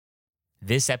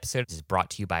This episode is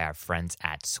brought to you by our friends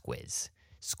at Squiz.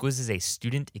 Squiz is a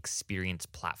student experience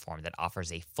platform that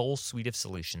offers a full suite of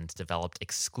solutions developed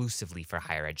exclusively for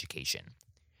higher education.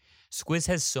 Squiz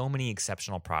has so many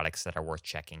exceptional products that are worth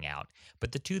checking out,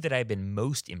 but the two that I've been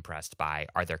most impressed by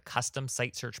are their custom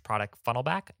site search product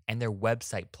Funnelback and their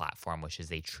website platform, which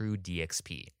is a true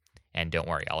DXP. And don't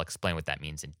worry, I'll explain what that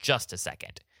means in just a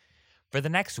second. For the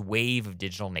next wave of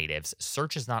digital natives,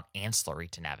 search is not ancillary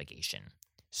to navigation.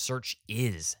 Search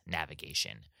is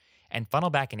navigation. And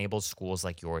Funnelback enables schools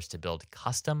like yours to build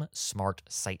custom smart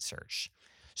site search.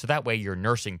 So that way your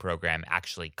nursing program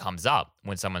actually comes up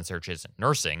when someone searches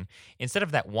nursing instead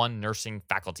of that one nursing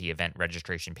faculty event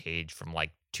registration page from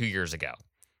like 2 years ago.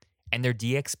 And their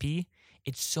DXP,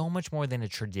 it's so much more than a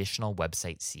traditional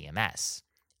website CMS.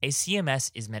 A CMS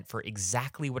is meant for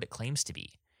exactly what it claims to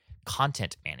be: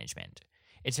 content management.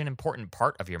 It's an important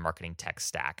part of your marketing tech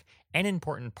stack and an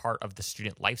important part of the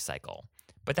student lifecycle.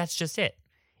 But that's just it.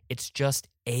 It's just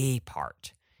a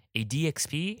part. A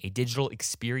DXP, a digital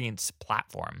experience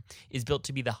platform, is built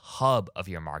to be the hub of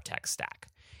your MarTech stack.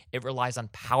 It relies on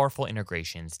powerful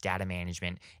integrations, data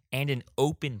management, and an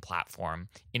open platform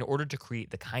in order to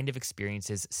create the kind of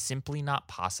experiences simply not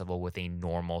possible with a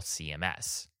normal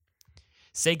CMS.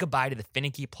 Say goodbye to the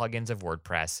finicky plugins of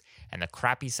WordPress and the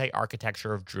crappy site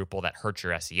architecture of Drupal that hurts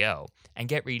your SEO, and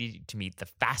get ready to meet the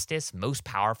fastest, most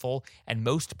powerful, and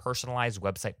most personalized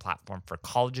website platform for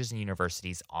colleges and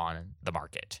universities on the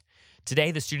market.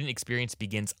 Today, the student experience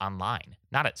begins online,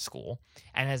 not at school.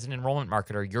 And as an enrollment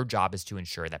marketer, your job is to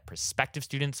ensure that prospective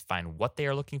students find what they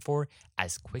are looking for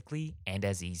as quickly and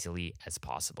as easily as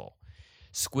possible.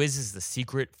 Squiz is the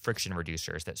secret friction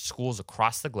reducers that schools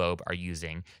across the globe are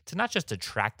using to not just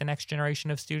attract the next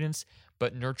generation of students,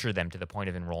 but nurture them to the point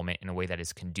of enrollment in a way that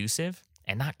is conducive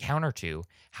and not counter to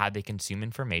how they consume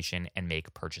information and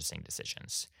make purchasing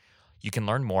decisions. You can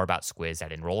learn more about Squiz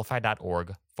at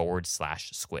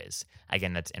enrollify.org/Squiz.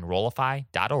 Again, that's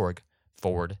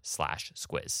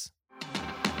enrollify.org/Squiz.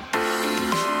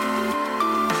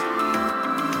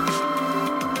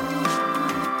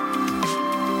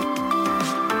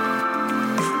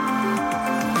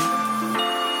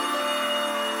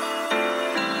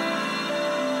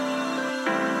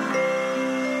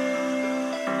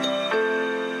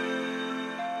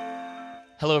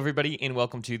 Hello, everybody, and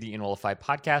welcome to the Enrollify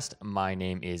podcast. My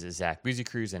name is Zach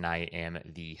Boozy-Cruz, and I am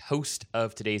the host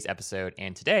of today's episode.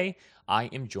 And today, I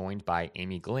am joined by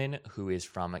Amy Glynn, who is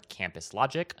from Campus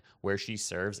Logic, where she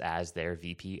serves as their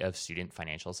VP of Student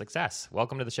Financial Success.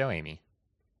 Welcome to the show, Amy.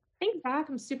 Thanks, Zach.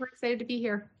 I'm super excited to be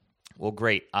here. Well,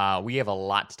 great. We have a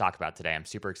lot to talk about today. I'm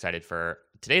super excited for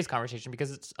today's conversation because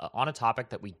it's on a topic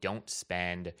that we don't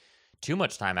spend too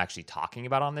much time actually talking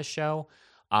about on this show.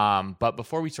 But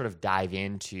before we sort of dive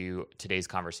into today's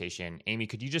conversation, Amy,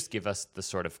 could you just give us the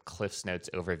sort of Cliff's Notes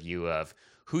overview of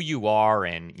who you are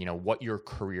and, what your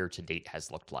career to date has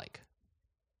looked like?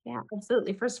 Yeah,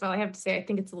 absolutely. First of all, I have to say, I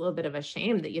think it's a little bit of a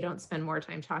shame that you don't spend more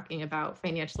time talking about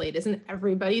financial aid. Isn't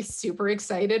everybody super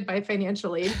excited by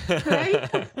financial aid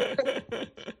today?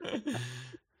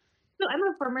 So I'm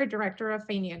a former director of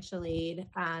financial aid,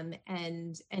 and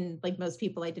like most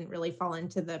people, I didn't really fall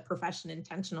into the profession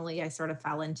intentionally. I sort of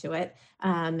fell into it,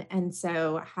 and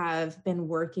so have been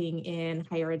working in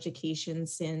higher education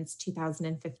since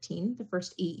 2015. The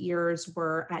first 8 years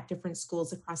were at different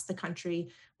schools across the country,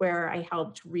 where I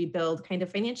helped rebuild kind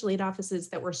of financial aid offices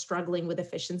that were struggling with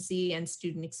efficiency and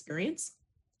student experience.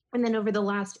 And then over the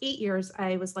last 8 years,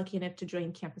 I was lucky enough to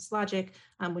join Campus Logic,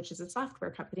 which is a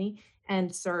software company,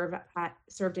 and served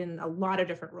in a lot of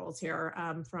different roles here,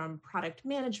 from product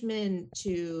management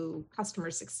to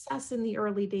customer success in the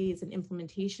early days and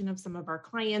implementation of some of our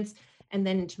clients, and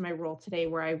then into my role today,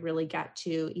 where I really get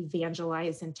to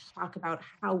evangelize and talk about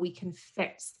how we can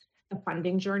fix the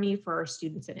funding journey for our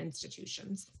students and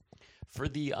institutions. For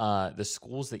the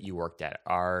schools that you worked at,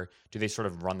 do they sort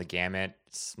of run the gamut,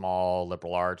 small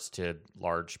liberal arts to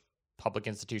large public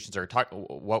institutions, or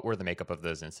what were the makeup of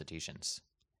those institutions?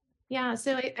 Yeah,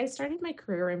 so I started my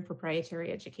career in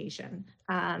proprietary education,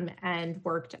 and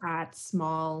worked at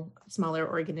smaller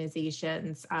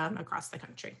organizations across the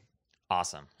country.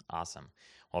 Awesome.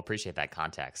 Well, appreciate that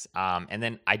context. And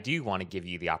then I do want to give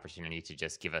you the opportunity to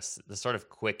just give us the sort of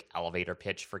quick elevator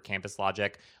pitch for Campus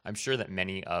Logic. I'm sure that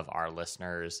many of our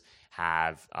listeners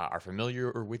are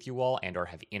familiar with you all and or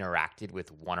have interacted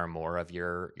with one or more of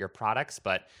your products.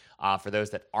 But for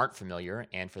those that aren't familiar,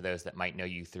 and for those that might know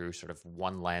you through sort of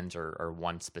one lens or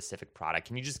one specific product,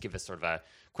 can you just give us sort of a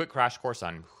quick crash course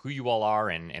on who you all are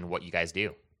and what you guys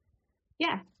do?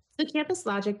 Yeah. So Campus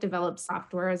Logic develops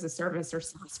software as a service or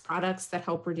SaaS products that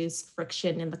help reduce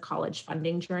friction in the college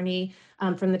funding journey,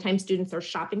 from the time students are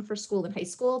shopping for school in high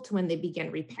school to when they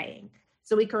begin repaying.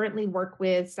 So we currently work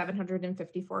with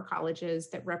 754 colleges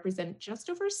that represent just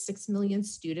over 6 million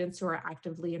students who are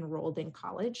actively enrolled in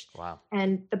college. Wow.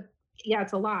 And yeah,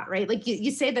 it's a lot, right? Like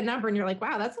you say the number and you're like,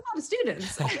 wow, that's a lot of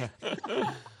students.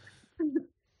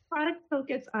 Product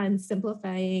focus on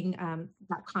simplifying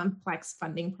that complex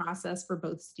funding process for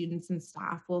both students and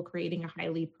staff while creating a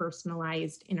highly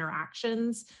personalized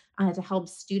interactions to help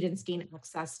students gain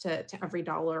access to every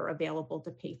dollar available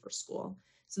to pay for school.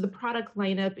 So the product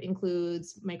lineup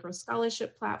includes micro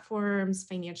scholarship platforms,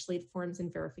 financial aid forms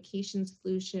and verification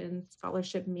solutions,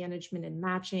 scholarship management and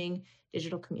matching,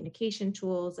 digital communication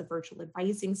tools, a virtual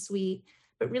advising suite,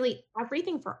 but really,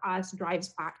 everything for us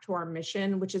drives back to our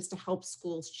mission, which is to help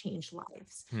schools change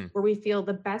lives. Hmm. Where we feel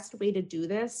the best way to do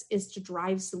this is to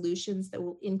drive solutions that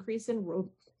will increase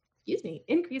enrollment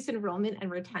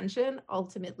and retention,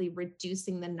 ultimately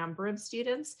reducing the number of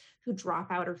students who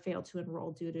drop out or fail to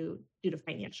enroll due to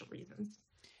financial reasons.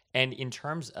 And in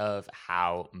terms of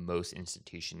how most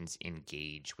institutions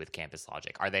engage with Campus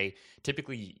Logic, are they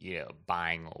typically,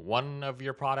 buying one of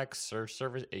your products or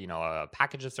service, a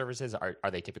package of services? Are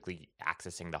they typically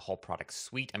accessing the whole product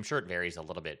suite? I'm sure it varies a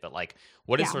little bit, but like,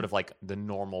 what is Yeah. sort of like the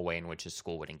normal way in which a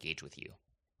school would engage with you?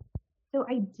 So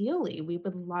ideally, we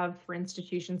would love for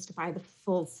institutions to buy the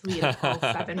full suite of all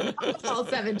seven, all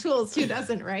seven tools. Who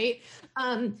doesn't, right?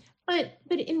 But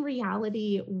in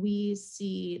reality, we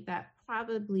see that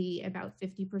probably about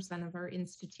 50% of our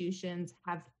institutions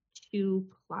have two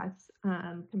plus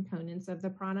components of the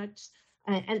product.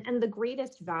 And the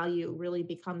greatest value really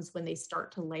becomes when they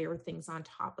start to layer things on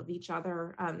top of each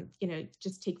other.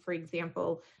 Just take, for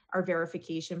example, our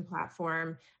verification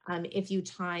platform. If you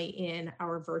tie in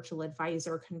our virtual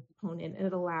advisor component,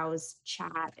 it allows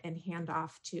chat and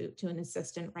handoff to an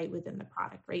assistant right within the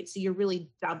product, right? So you're really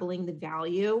doubling the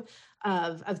value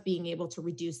of being able to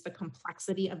reduce the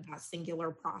complexity of that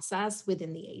singular process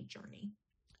within the aid journey.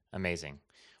 Amazing.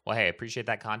 Well, hey, I appreciate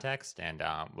that context, and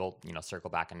we'll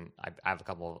circle back, and I have a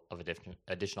couple of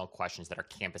additional questions that are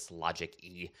campus logic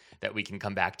e that we can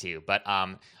come back to. But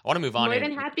I want to move on More and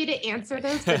than happy to answer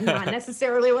those, but not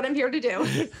necessarily what I'm here to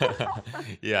do.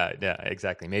 yeah,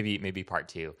 exactly. Maybe part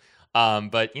two.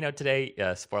 But today,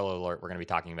 spoiler alert, we're going to be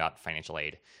talking about financial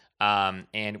aid.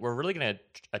 And we're really going to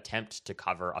attempt to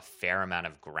cover a fair amount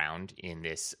of ground in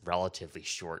this relatively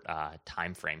short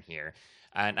time frame here.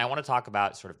 And I want to talk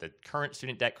about sort of the current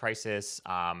student debt crisis,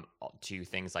 to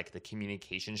things like the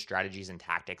communication strategies and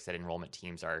tactics that enrollment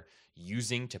teams are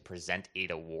using to present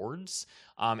aid awards,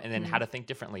 and then how Mhm. to think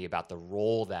differently about the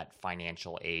role that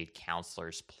financial aid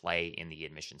counselors play in the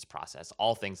admissions process.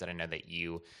 All things that I know that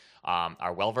you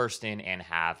are well versed in and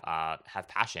have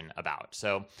passion about.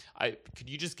 So, could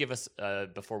you just give us,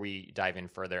 before we dive in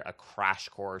further, a crash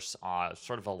course,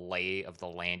 sort of a lay of the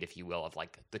land, if you will, of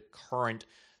like the current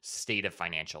state of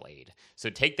financial aid? So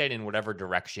take that in whatever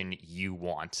direction you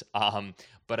want.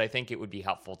 But I think it would be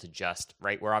helpful to just,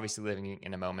 right, we're obviously living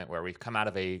in a moment where we've come out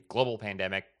of a global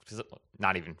pandemic,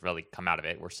 not even really come out of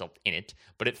it, we're still in it,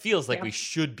 but it feels like we Yep.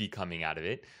 should be coming out of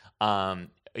it.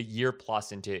 A year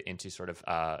plus into sort of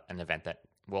an event that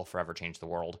will forever change the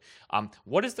world.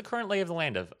 What is the current lay of the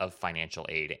land of financial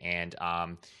aid, and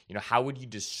how would you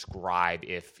describe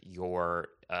if your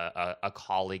a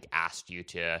colleague asked you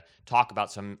to talk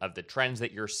about some of the trends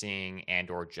that you're seeing and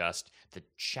or just the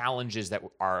challenges that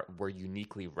we're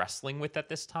uniquely wrestling with at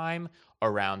this time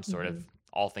around sort of Mhm.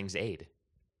 all things aid?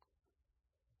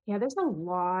 Yeah, there's a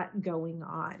lot going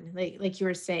on. Like you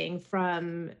were saying,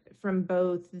 from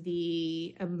both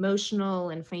the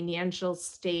emotional and financial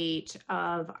state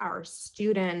of our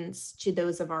students to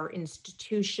those of our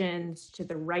institutions to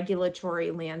the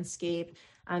regulatory landscape.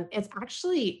 It's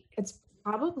probably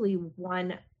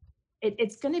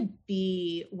it's going to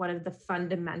be one of the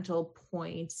fundamental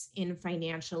points in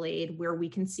financial aid where we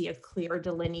can see a clear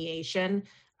delineation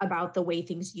about the way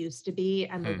things used to be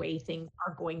and the Hmm. way things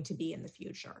are going to be in the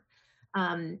future.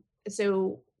 Um,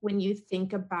 so when you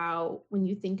think about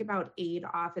aid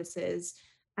offices,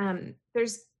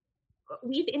 there's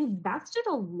we've invested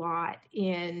a lot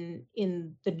in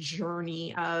the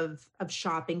journey of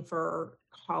shopping for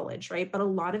college, right? But a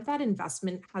lot of that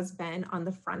investment has been on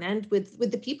the front end with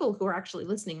the people who are actually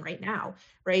listening right now,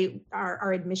 right?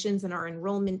 Our admissions and our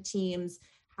enrollment teams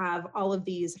have all of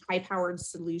these high powered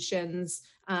solutions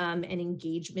and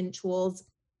engagement tools,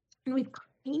 and we've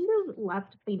kind of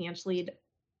left financially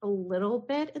a little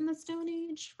bit in the stone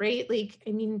age, right? Like,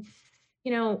 I mean,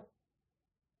 you know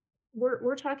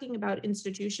we're talking about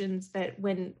institutions that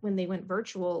when they went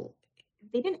virtual,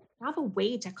 they didn't have a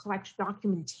way to collect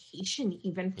documentation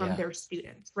even from Yeah. their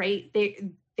students, right?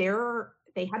 They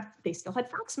still had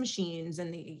fax machines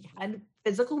and they had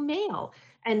physical mail.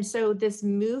 And so this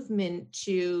movement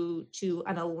to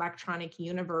an electronic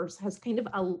universe has kind of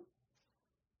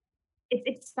it's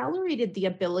accelerated the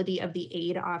ability of the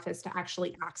aid office to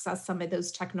actually access some of those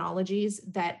technologies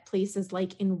that places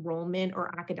like enrollment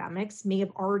or academics may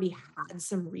have already had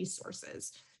some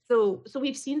resources. So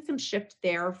we've seen some shift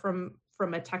there from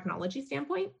a technology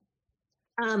standpoint.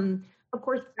 Of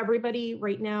course, everybody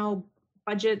right now,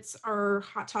 budgets are a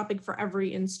hot topic for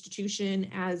every institution,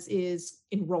 as is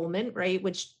enrollment, right?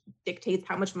 Which dictates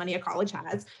how much money a college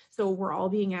has. So we're all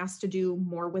being asked to do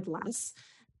more with less.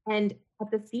 And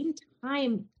at the same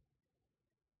time,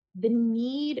 the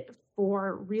need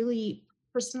for really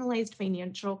personalized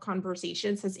financial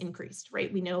conversations has increased,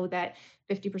 right? We know that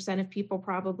 50% of people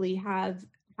probably have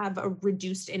a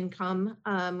reduced income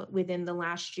within the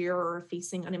last year or are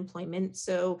facing unemployment.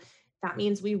 So that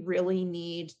means we really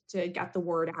need to get the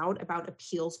word out about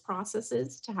appeals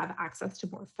processes to have access to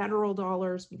more federal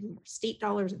dollars, maybe more state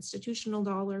dollars, institutional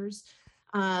dollars.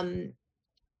 Um,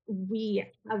 we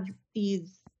have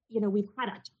we've had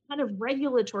a ton of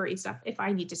regulatory stuff. If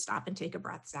I need to stop and take a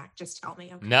breath, Zach, just tell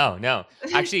me, okay? No, no.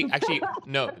 Actually,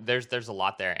 no. There's a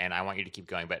lot there, and I want you to keep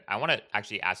going. But I want to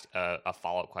actually ask a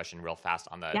follow up question real fast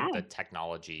on the Yeah.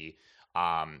 technology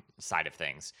side of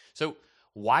things. So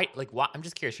why? I'm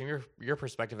just curious from your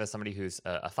perspective as somebody who's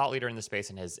a thought leader in the space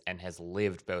and has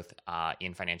lived both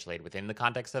in financial aid within the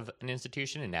context of an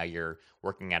institution, and now you're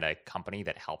working at a company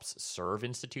that helps serve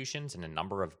institutions in a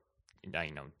number of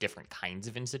different kinds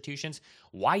of institutions.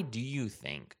 Why do you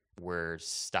think we're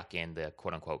stuck in the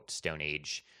quote unquote stone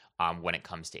age when it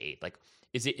comes to aid? Like,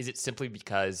 is it simply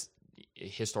because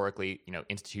historically,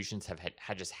 institutions have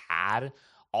had just had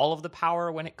all of the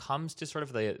power when it comes to sort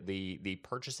of the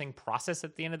purchasing process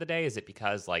at the end of the day? Is it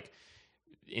because like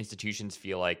institutions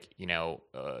feel like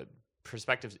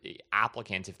prospective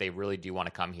applicants, if they really do want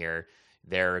to come here,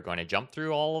 they're going to jump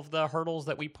through all of the hurdles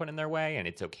that we put in their way, and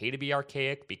it's okay to be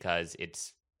archaic because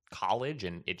it's college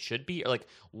and it should be? Or like,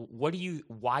 why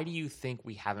do you think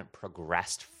we haven't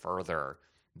progressed further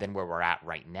than where we're at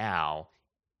right now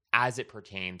as it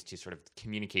pertains to sort of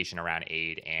communication around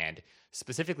aid and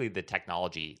specifically the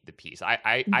technology, the piece?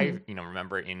 I Mhm.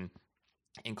 remember in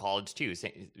college too,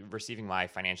 receiving my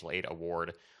financial aid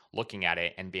award, looking at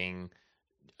it and being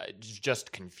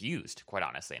just confused, quite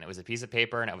honestly. And it was a piece of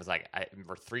paper, and it was like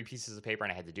or three pieces of paper,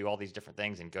 and I had to do all these different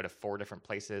things and go to four different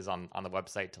places on the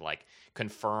website to like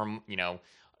confirm,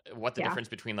 what the Yeah. difference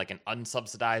between like an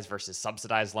unsubsidized versus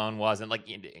subsidized loan was, and like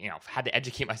had to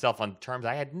educate myself on terms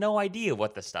I had no idea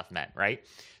what this stuff meant, right?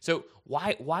 So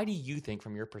why do you think,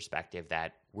 from your perspective,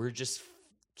 that we're just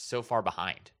so far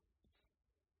behind?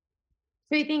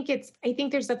 So I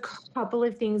think there's a couple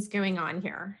of things going on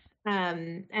here.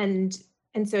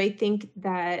 And so I think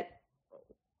that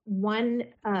one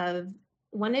of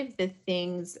one of the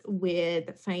things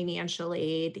with financial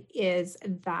aid is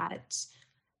that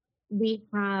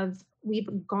we've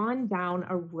gone down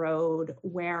a road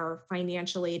where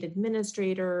financial aid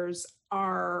administrators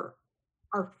are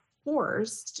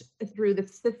forced through the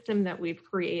system that we've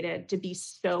created to be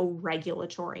so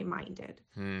regulatory minded,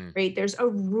 Hmm. right? There's a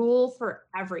rule for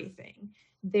everything.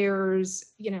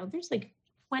 There's like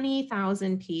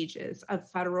 20,000 pages of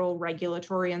federal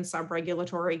regulatory and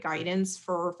sub-regulatory guidance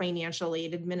for financial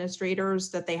aid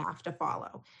administrators that they have to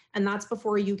follow. And that's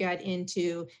before you get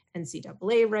into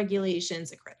NCAA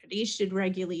regulations, accreditation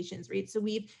regulations, right? So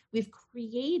we've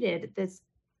created this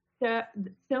so,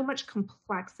 so much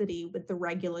complexity with the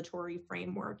regulatory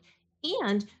framework.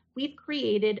 And we've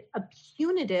created a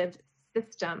punitive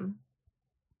system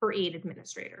for aid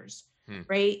administrators, Hmm.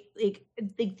 right? Like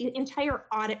the entire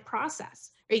audit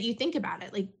process, right? You think about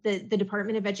it, like the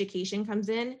Department of Education comes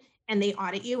in and they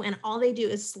audit you, and all they do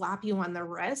is slap you on the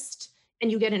wrist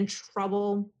and you get in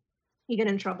trouble. You get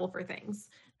in trouble for things.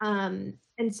 And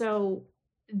so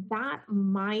that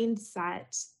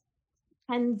mindset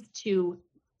tends to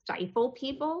stifle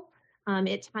people.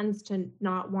 It tends to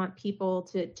not want people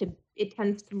to it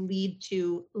tends to lead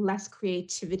to less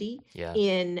creativity Yeah.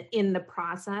 in the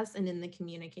process and in the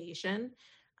communication.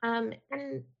 And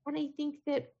I think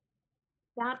that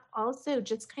that also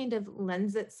just kind of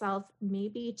lends itself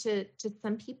maybe to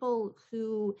some people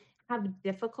who have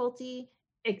difficulty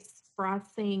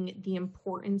expressing the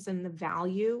importance and the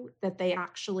value that they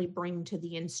actually bring to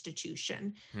the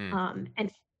institution, Hmm.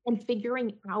 and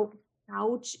figuring out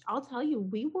I'll tell you,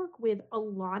 we work with a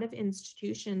lot of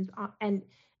institutions,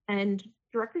 and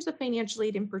directors of financial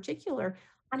aid in particular,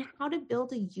 on how to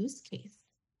build a use case,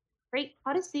 right?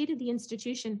 How to say to the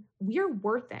institution, we're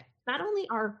worth it. Not only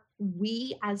are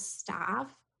we as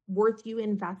staff worth you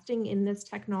investing in this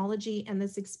technology and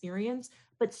this experience,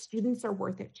 but students are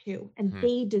worth it too. And Hmm.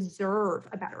 they deserve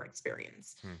a better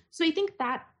experience. Hmm. So I think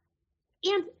that,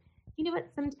 and you know what,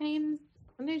 sometimes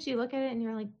you look at it and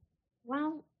you're like,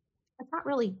 well, it's not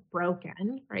really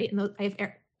broken, right? And those,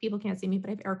 people can't see me, but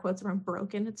I have air quotes around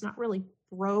broken. It's not really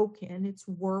broken, it's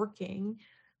working.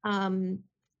 Um,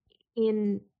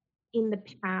 in in the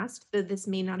past, that this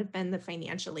may not have been the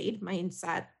financial aid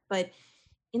mindset, but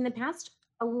in the past,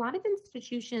 a lot of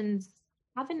institutions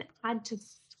haven't had to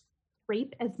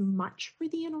scrape as much for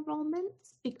the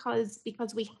enrollments because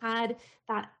we had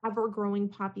that ever growing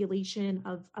population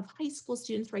of high school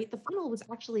students, right? The funnel was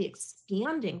actually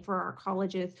expanding for our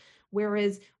colleges,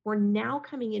 whereas we're now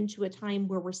coming into a time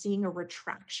where we're seeing a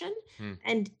retraction, Hmm.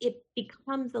 and it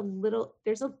becomes a little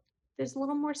there's a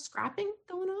little more scrapping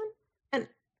going on. And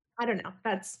I don't know,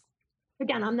 that's,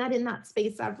 again, I'm not in that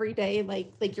space every day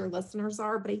like your listeners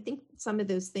are, but I think some of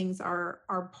those things are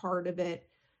part of it,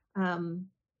 um,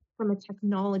 from a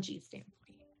technology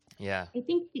standpoint. Yeah. I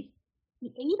think the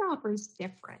aid offer is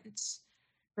different,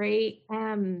 right?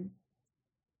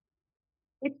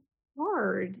 It's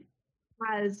hard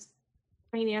as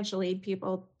financial aid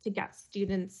people to get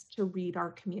students to read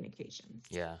our communications.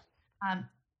 Yeah. Um,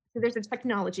 so there's a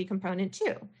technology component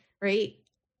too, right?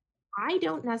 I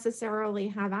don't necessarily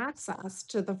have access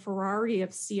to the Ferrari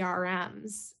of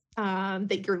CRMs,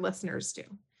 that your listeners do.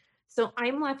 So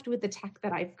I'm left with the tech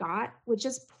that I've got, which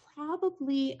is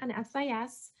probably an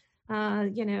SIS, a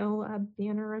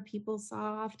Banner, a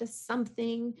PeopleSoft, a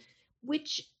something,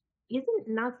 which isn't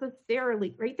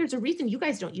necessarily right. There's a reason you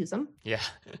guys don't use them. Yeah.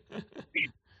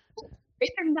 Right?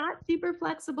 They're not super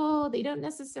flexible. They don't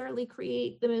necessarily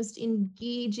create the most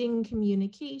engaging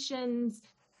communications.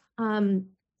 Um,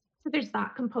 so there's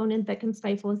that component that can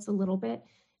stifle us a little bit.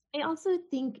 I also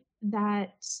think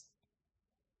that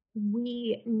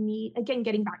we need, again,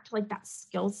 getting back to like that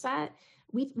skill set,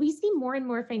 we see more and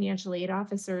more financial aid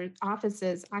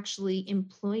offices actually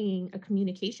employing a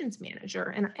communications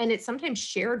manager, and it's sometimes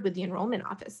shared with the enrollment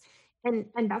office. And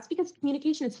that's because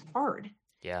communication is hard.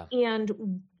 Yeah.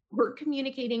 And we're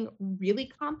communicating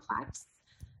really complex,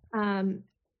 um,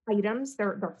 items.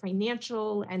 They're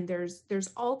financial, and there's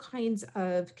all kinds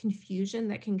of confusion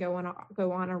that can go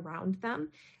on around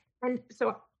them. And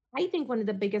so I think one of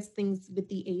the biggest things with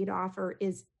the aid offer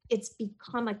is it's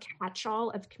become a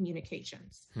catch-all of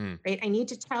communications, Hmm. right? I need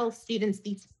to tell students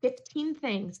these 15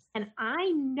 things, and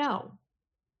I know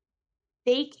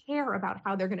they care about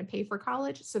how they're going to pay for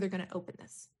college, so they're going to open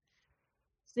this.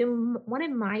 So one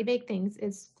of my big things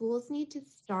is schools need to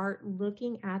start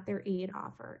looking at their aid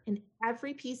offer, and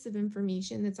every piece of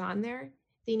information that's on there,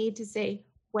 they need to say,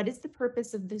 what is the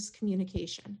purpose of this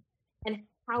communication? And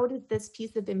how does this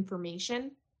piece of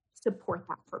information support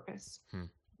that purpose? Hmm.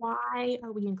 Why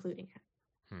are we including it?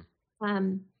 Hmm.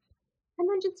 And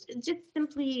then just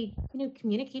simply,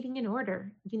 communicating in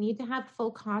order. You need to have full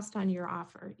cost on your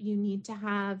offer. You need to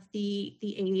have the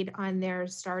aid on there,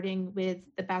 starting with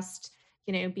the best,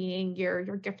 being your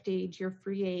gift aid, your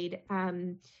free aid,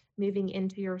 moving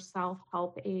into your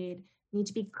self-help aid. Need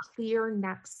to be clear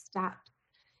next steps.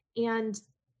 And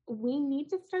we need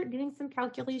to start doing some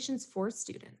calculations for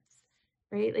students,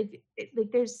 right? Like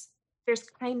there's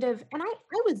kind of, and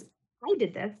I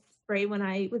did this, right? When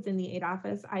I was in the aid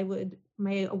office,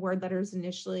 my award letters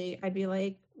initially, I'd be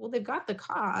like, well, they've got the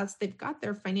cost, they've got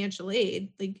their financial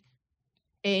aid, like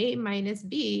A minus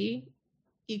B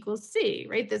equals C,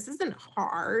 right? This isn't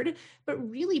hard, but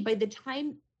really by the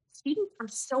time students are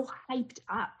so hyped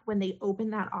up when they open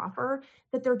that offer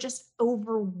that they're just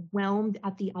overwhelmed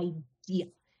at the idea.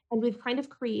 And we've kind of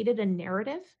created a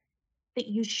narrative that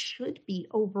you should be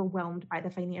overwhelmed by the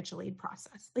financial aid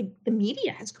process. Like the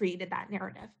media has created that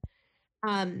narrative.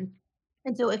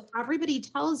 And so if everybody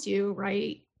tells you,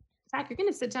 right, Zach, you're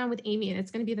going to sit down with Amy and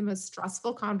it's going to be the most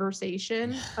stressful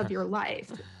conversation of your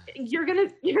life. You're gonna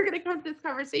come to this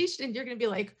conversation and you're gonna be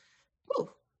like,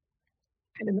 oh,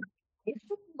 I don't know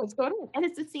what's going on. And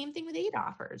it's the same thing with aid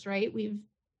offers, right?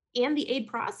 And the aid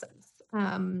process.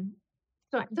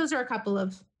 So those are a couple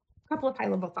of high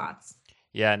level thoughts.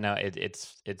 Yeah, no,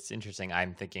 it's interesting.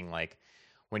 I'm thinking like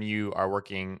when you are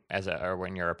working or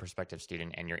when you're a prospective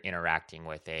student and you're interacting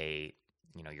with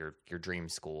your dream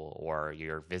school, or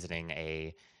you're visiting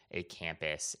a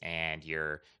campus and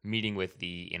you're meeting with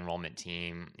the enrollment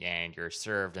team and you're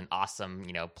served an awesome,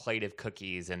 plate of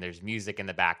cookies and there's music in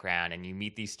the background and you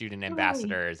meet these student Totally.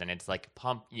 ambassadors and it's like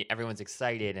everyone's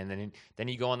excited. And then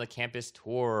you go on the campus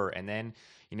tour and then,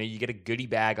 you get a goodie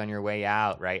bag on your way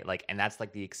out, right? Like, and that's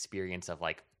like the experience of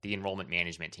like the enrollment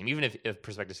management team, even if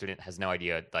prospective student has no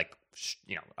idea, like,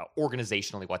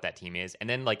 organizationally what that team is. And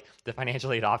then like the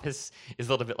financial aid office is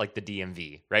a little bit like the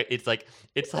DMV, right? It's like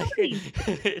Totally.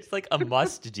 it's like a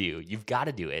must do. You've got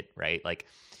to do it, right? Like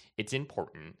it's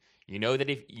important. You know that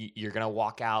if you're going to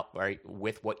walk out right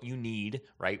with what you need,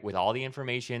 right, with all the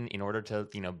information in order to,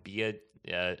 be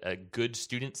a good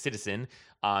student citizen,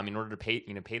 in order to pay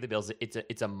the bills,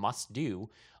 it's a must do.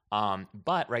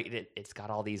 But right, it's got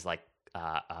all these like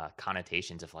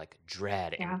connotations of like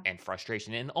dread and, Yeah. and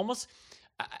frustration and almost,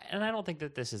 and I don't think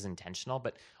that this is intentional,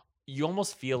 but you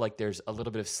almost feel like there's a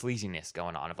little bit of sleaziness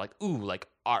going on of like, ooh, like,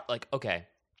 okay,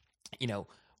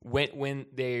 when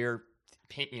they're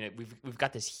we've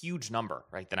got this huge number,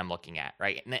 right, that I'm looking at,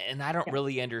 right, and I don't Yeah.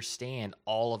 really understand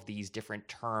all of these different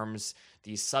terms,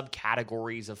 these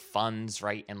subcategories of funds,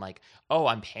 right, and like, oh,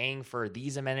 I'm paying for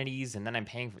these amenities and then I'm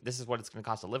paying for this is what it's going to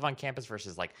cost to live on campus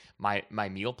versus like my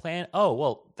meal plan. Oh,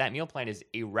 well, that meal plan is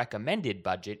a recommended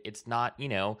budget. It's not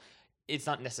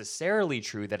necessarily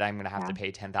true that I'm going to have to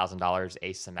Yeah. pay $10,000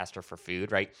 a semester for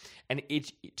food, right? And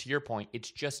it's, to your point,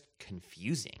 it's just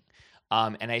confusing.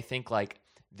 And I think like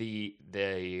the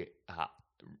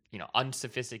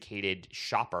unsophisticated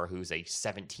shopper who's a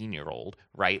 17-year-old,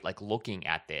 right? Like looking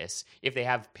at this, if they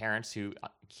have parents who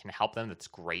can help them, that's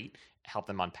great. Help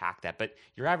them unpack that. But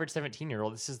your average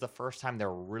 17-year-old, this is the first time they're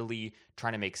really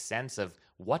trying to make sense of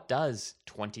what does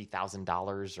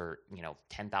 $20,000 or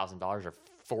 $10,000 or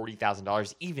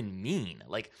 $40,000 even mean?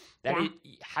 Like that Yeah.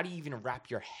 is, how do you even wrap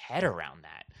your head around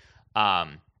that?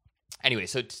 Anyway,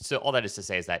 so all that is to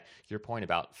say is that your point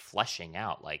about fleshing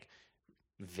out like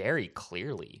very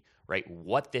clearly, right,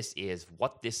 what this is,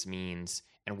 what this means,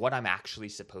 and what I'm actually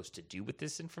supposed to do with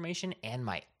this information and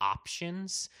my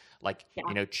options, like,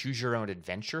 Yeah. choose your own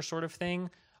adventure sort of thing.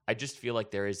 I just feel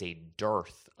like there is a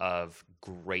dearth of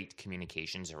great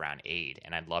communications around aid,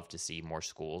 and I'd love to see more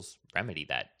schools remedy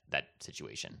that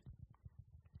situation.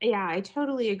 Yeah, I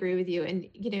totally agree with you. And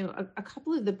a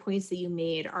couple of the points that you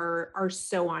made are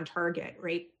so on target,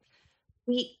 right?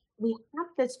 We have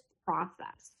this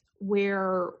process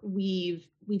where we've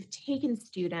taken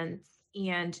students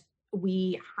and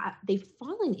they've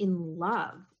fallen in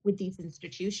love with these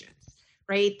institutions,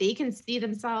 right? They can see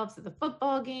themselves at the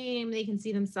football game, they can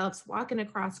see themselves walking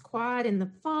across quad in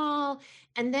the fall,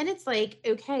 and then it's like,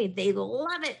 okay, they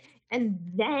love it. And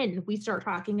then we start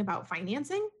talking about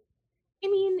financing. I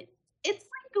mean, it's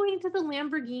like going to the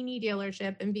Lamborghini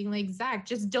dealership and being like, Zach,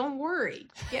 just don't worry.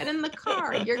 Get in the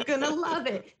car. You're going to love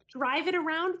it. Drive it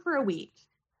around for a week.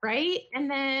 Right. And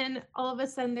then all of a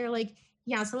sudden they're like,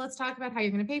 yeah, so let's talk about how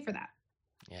you're going to pay for that.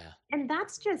 Yeah. And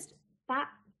that,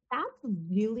 that's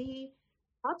really,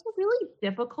 that's really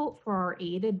difficult for our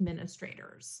aid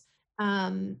administrators,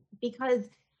 because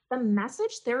the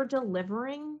message they're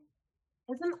delivering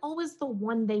isn't always the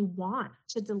one they want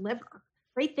to deliver,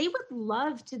 right? They would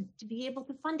love to be able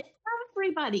to fund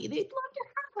everybody. They'd love to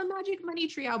have a magic money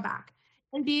tree out back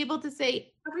and be able to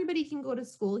say, everybody can go to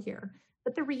school here.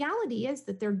 But the reality is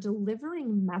that they're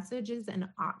delivering messages and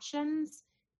options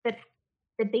that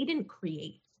they didn't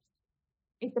create.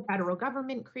 Like the federal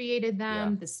government created Yeah.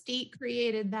 them, the state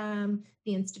created them,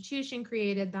 the institution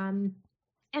created them,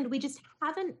 and we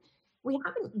haven't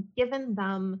given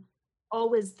them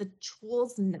always the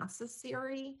tools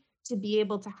necessary to be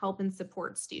able to help and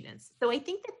support students. So I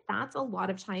think that that's a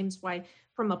lot of times why,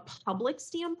 from a public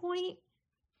standpoint,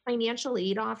 financial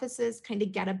aid offices kind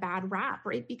of get a bad rap,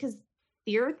 right? Because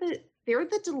they're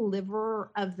the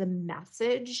deliverer of the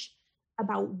message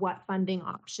about what funding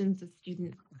options a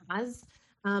student has.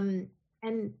 Um,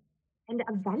 and and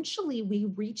eventually we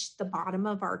reach the bottom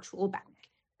of our tool bag,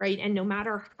 right? And no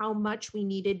matter how much we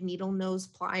needed needle nose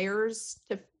pliers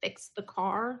to fix the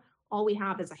car, all we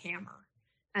have is a hammer.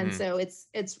 And Hmm. so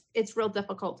it's real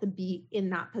difficult to be in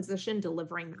that position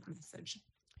delivering that message.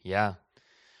 Yeah.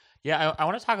 Yeah, I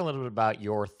want to talk a little bit about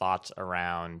your thoughts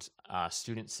around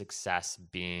student success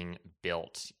being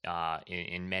built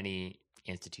in many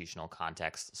institutional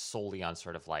contexts solely on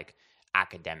sort of like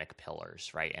academic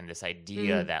pillars, right? And this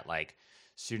idea Mm, that like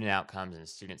student outcomes and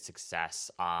student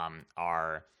success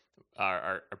are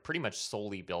are pretty much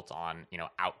solely built on,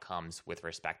 outcomes with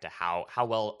respect to how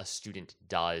well a student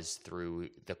does through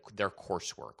their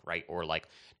coursework, right? Or like,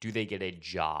 do they get a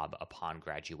job upon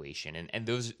graduation? And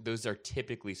those are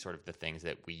typically sort of the things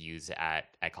that we use at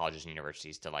colleges and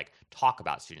universities to like talk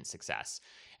about student success.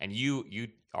 And you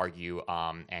argue,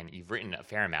 and you've written a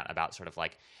fair amount about sort of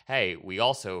like, hey, we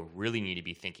also really need to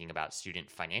be thinking about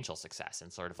student financial success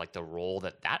and sort of like the role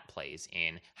that plays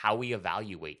in how we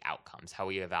evaluate outcomes, how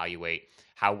we evaluate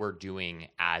how we're doing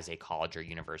as a college or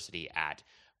university at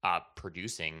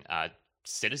producing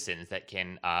citizens that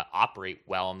can operate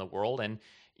well in the world and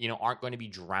aren't going to be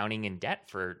drowning in debt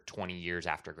for 20 years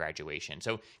after graduation.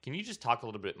 So can you just talk a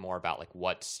little bit more about like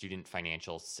what student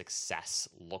financial success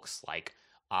looks like,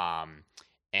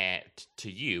 and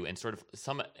to you, and sort of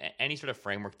any sort of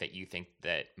framework that you think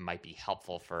that might be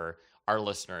helpful for our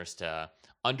listeners to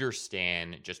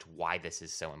understand just why this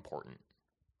is so important?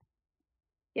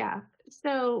 Yeah.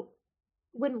 So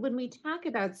when we talk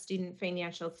about student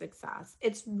financial success,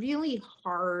 it's really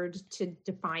hard to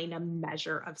define a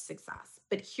measure of success.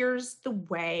 But here's the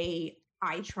way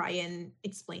I try and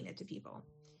explain it to people.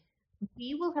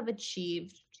 We will have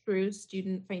achieved true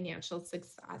student financial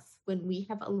success when we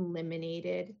have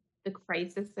eliminated the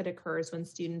crisis that occurs when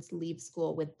students leave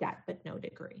school with debt but no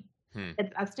degree. Hmm.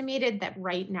 It's estimated that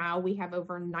right now we have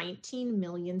over 19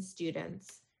 million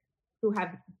students who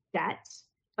have debt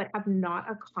but have not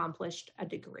accomplished a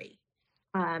degree.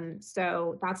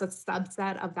 So that's a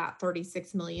subset of that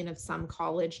 36 million of some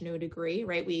college, no degree,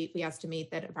 right? We estimate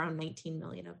that around 19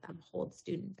 million of them hold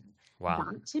student debt. Wow.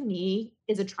 That to me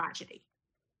is a tragedy,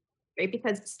 right?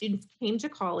 Because students came to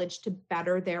college to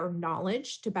better their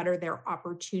knowledge, to better their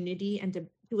opportunity, and to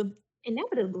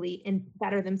inevitably and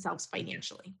better themselves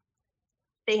financially.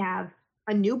 They have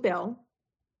a new bill,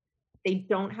 they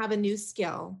don't have a new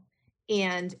skill,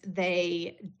 and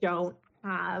they don't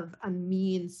have a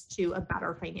means to a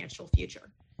better financial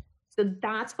future. So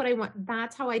that's what I want.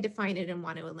 That's how I define it and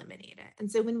want to eliminate it.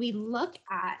 And so when we look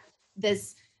at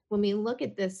this, when we look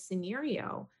at this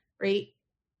scenario, right,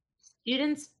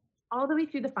 students all the way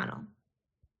through the funnel,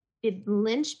 the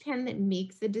linchpin that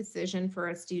makes the decision for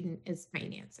a student is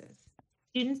finances.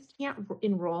 Students can't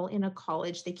enroll in a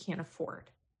college they can't afford,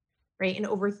 right? And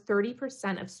over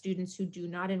 30% of students who do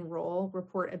not enroll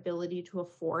report ability to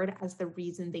afford as the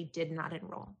reason they did not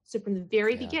enroll. So from the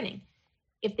very Yeah. beginning,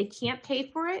 if they can't pay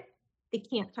for it, they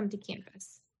can't come to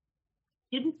campus.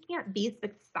 Students can't be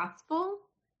successful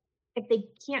if they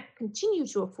can't continue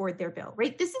to afford their bill,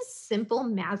 right? This is simple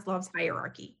Maslow's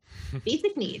hierarchy.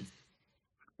 Basic needs,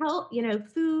 health,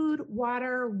 food,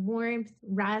 water, warmth,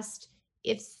 rest.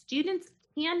 If students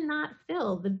cannot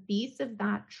fill the base of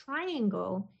that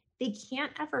triangle, they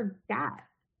can't ever get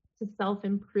to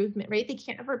self-improvement, right? They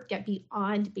can't ever get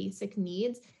beyond basic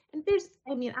needs. And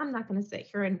I'm not going to sit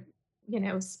here and,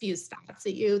 spew stats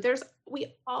at you.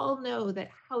 We all know that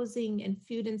housing and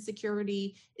food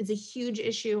insecurity is a huge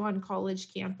issue on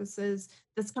college campuses.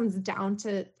 This comes down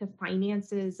to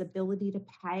finances, ability to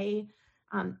pay.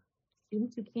 Um,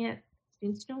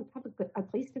 students don't have a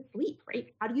place to sleep,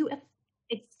 right? How do you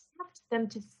expect them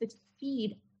to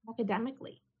succeed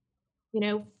academically?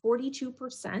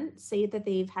 42% say that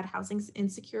they've had housing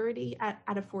insecurity at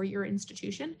a four-year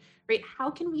institution, right? How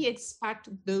can we expect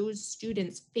those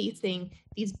students facing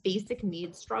these basic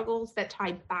needs struggles that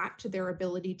tie back to their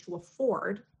ability to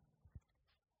afford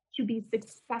to be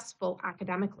successful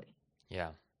academically? Yeah.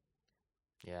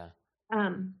 Yeah.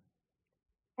 Um,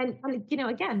 and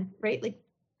again, right? Like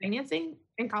financing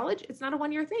in college, it's not a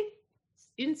one-year thing.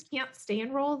 Students can't stay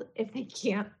enrolled if they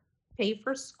can't pay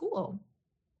for school.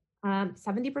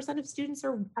 70% of students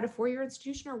are at a four-year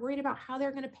institution are worried about how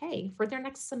they're going to pay for their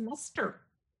next semester.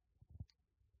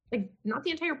 Like not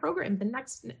the entire program, the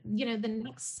next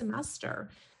semester.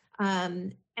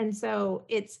 And so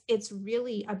it's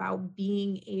really about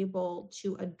being able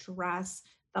to address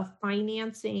the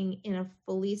financing in a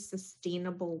fully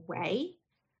sustainable way,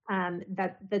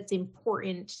 that's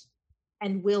important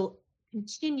and will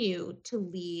continue to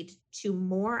lead to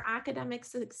more academic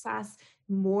success,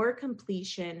 more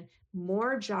completion,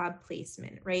 more job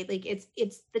placement, right? Like it's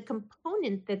the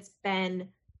component that's been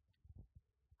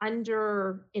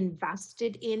under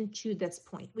invested in to this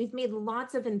point. We've made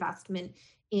lots of investment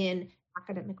in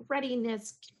academic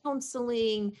readiness,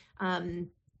 counseling,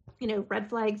 red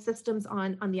flag systems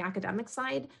on the academic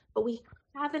side, but we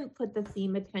haven't put the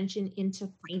same attention into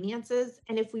finances.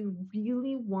 And if we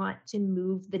really want to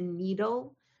move the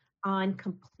needle on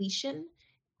completion,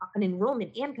 on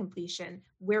enrollment and completion,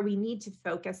 where we need to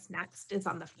focus next is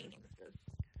on the finances.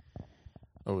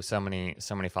 Oh, so many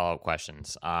follow-up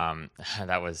questions.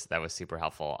 That was super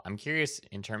helpful. I'm curious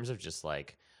in terms of just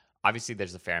like, obviously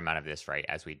there's a fair amount of this, right?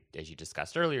 As you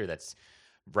discussed earlier, that's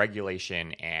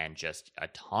regulation and just a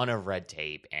ton of red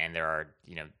tape, and there are,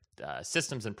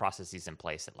 systems and processes in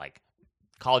place that like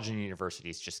college and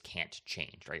universities just can't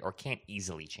change, right? Or can't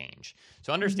easily change.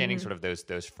 So understanding Mhm. sort of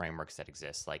those frameworks that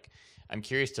exist, like I'm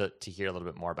curious to hear a little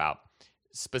bit more about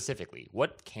specifically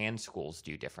what can schools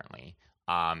do differently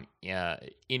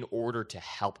in order to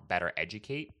help better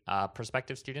educate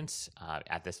prospective students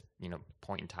at this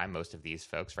point in time. Most of these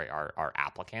folks, right, are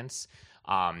applicants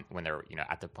when they're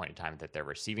at the point in time that they're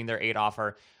receiving their aid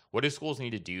offer. What do schools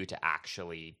need to do to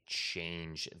actually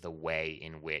change the way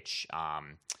in which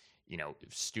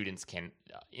students can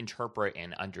interpret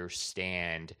and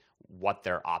understand what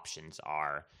their options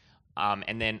are?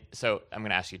 And then, so I'm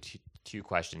going to ask you two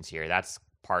questions here. That's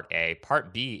part A.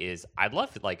 Part B is I'd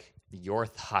love like your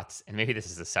thoughts, and maybe this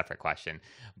is a separate question,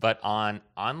 but on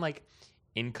like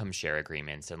income share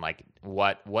agreements and like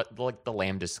what like the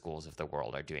Lambda schools of the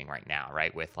world are doing right now,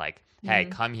 right? With like, hey,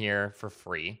 Mm. come here for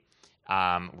free.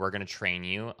 We're going to train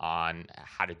you on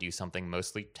how to do something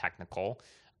mostly technical.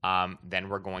 Then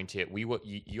we're going to we will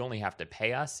you only have to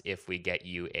pay us if we get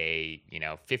you a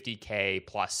 50K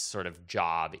plus sort of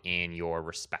job in your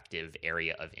respective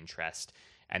area of interest,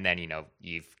 and then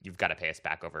you've got to pay us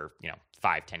back over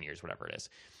 5-10 years, whatever it is.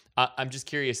 I'm just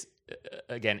curious.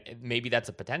 Again, maybe that's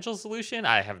a potential solution.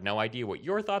 I have no idea what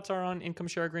your thoughts are on income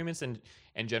share agreements and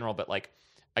in general, but like,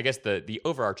 I guess the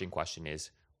overarching question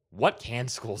is, what can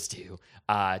schools do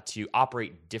to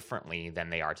operate differently than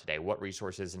they are today? What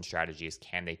resources and strategies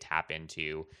can they tap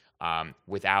into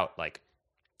without like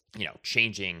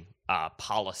changing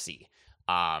policy?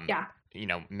 Um, Yeah.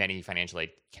 Many financial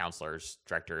aid counselors,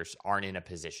 directors aren't in a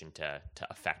position to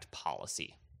affect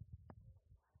policy.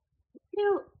 You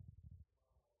know,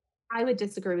 I would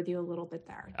disagree with you a little bit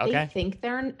there. Okay. They think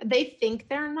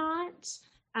they're not,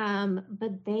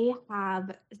 but they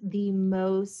have the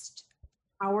most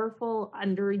powerful,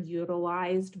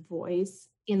 underutilized voice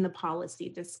in the policy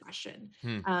discussion.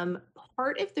 Hmm. Um,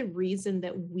 Part of the reason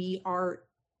that we are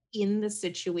in the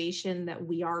situation that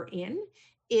we are in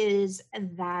is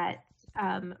that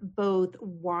both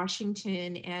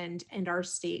Washington and our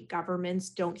state governments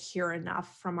don't hear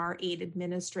enough from our aid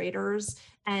administrators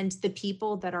and the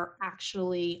people that are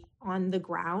actually on the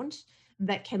ground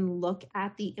that can look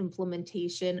at the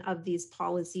implementation of these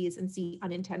policies and see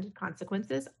unintended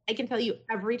consequences. I can tell you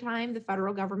every time the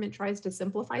federal government tries to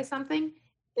simplify something,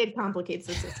 it complicates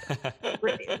the system.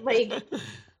 Right? Like,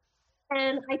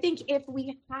 and I think if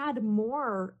we had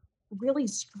more really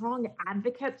strong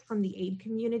advocates from the aid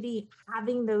community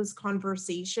having those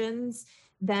conversations,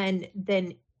 then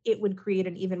it would create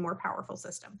an even more powerful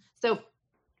system. So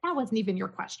that wasn't even your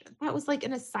question. That was like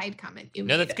an aside comment you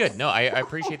No, that's made. good. No, I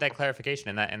appreciate that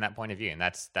clarification and that point of view, and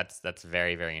that's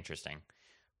very very interesting.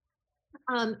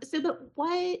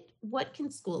 But what can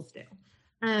schools do?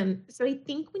 So I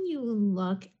think when you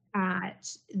look at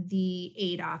the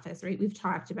aid office, right? We've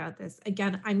talked about this.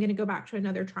 Again, I'm going to go back to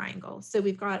another triangle. So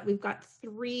we've got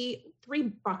three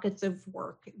buckets of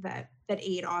work that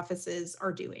aid offices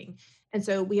are doing. And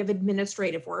so we have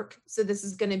administrative work. So this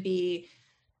is going to be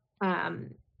um,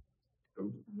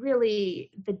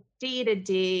 really the day to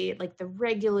day, like the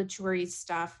regulatory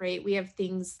stuff, right? We have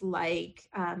things like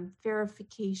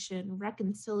verification,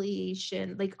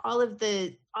 reconciliation, like all of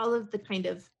the kind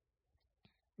of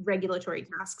regulatory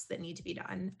tasks that need to be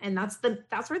done, and that's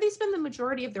where they spend the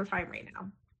majority of their time right now.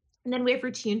 And then we have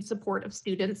routine support of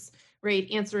students, right?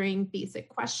 Answering basic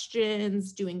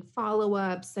questions, doing follow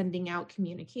up, sending out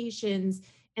communications.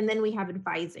 And then we have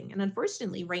advising. And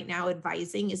unfortunately, right now,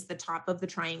 advising is the top of the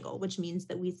triangle, which means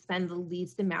that we spend the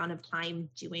least amount of time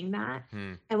doing that.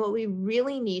 Hmm. And what we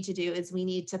really need to do is we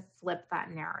need to flip that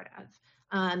narrative.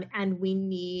 And we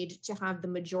need to have the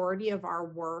majority of our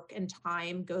work and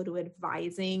time go to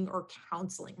advising or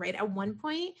counseling, right? At one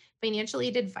point, financial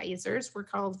aid advisors were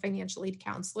called financial aid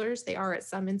counselors. They are at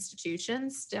some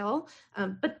institutions still,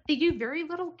 but they do very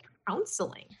little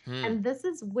counseling. Hmm. And this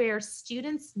is where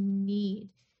students need,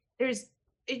 there's,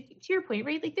 to your point,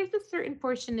 right? Like there's a certain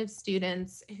portion of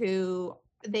students who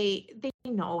they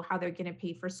know how they're going to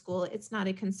pay for school. It's not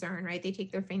a concern, right? They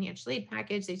take their financial aid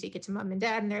package, they take it to mom and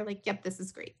dad, and they're like, yep, this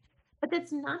is great. But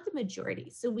that's not the majority.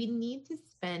 So we need to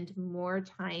spend more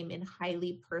time in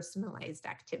highly personalized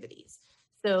activities.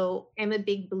 So I'm a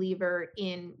big believer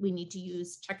in we need to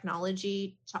use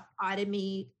technology to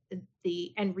automate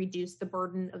the and reduce the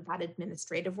burden of that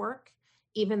administrative work,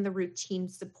 even the routine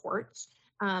support.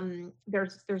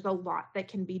 There's a lot that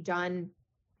can be done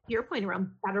your point around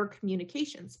better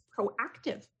communications,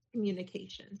 proactive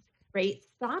communication, right?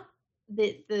 Stop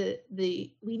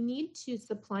we need to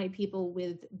supply people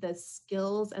with the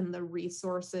skills and the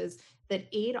resources that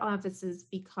aid offices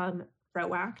become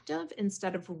proactive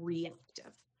instead of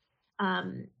reactive.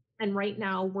 Um, and right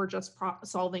now we're just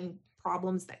solving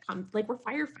problems that come, like we're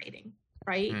firefighting,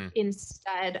 right? Hmm.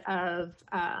 Instead of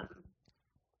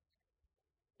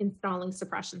installing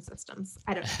suppression systems.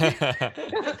 I don't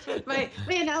know. My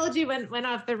analogy went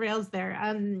off the rails there.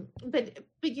 But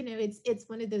it's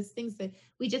one of those things that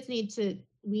we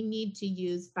need to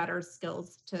use better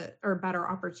skills to, or better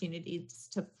opportunities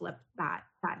to flip that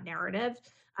narrative.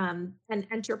 And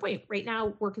to your point, right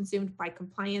now we're consumed by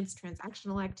compliance,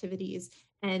 transactional activities,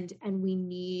 and we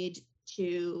need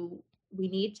to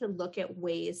look at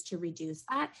ways to reduce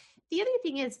that. The other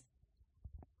thing is,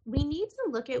 we need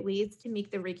to look at ways to make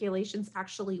the regulations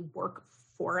actually work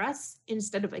for us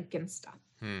instead of against us.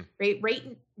 Hmm.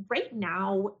 Right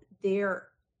now, there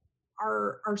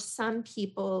are some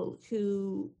people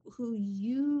who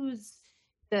use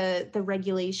the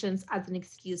regulations as an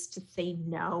excuse to say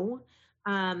no,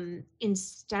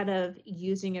 instead of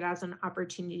using it as an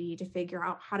opportunity to figure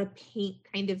out how to paint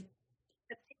kind of.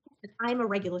 I'm a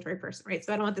regulatory person, right?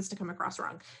 So I don't want this to come across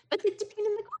wrong, but to paint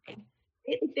in the coin.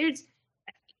 There's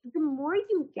the more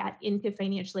you get into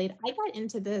financial aid, I got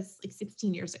into this like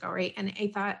 16 years ago, right? And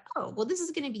I thought, oh, well, this is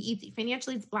going to be easy.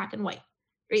 Financial aid's black and white,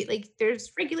 right? Like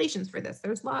there's regulations for this,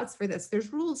 there's laws for this,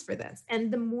 there's rules for this.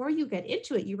 And the more you get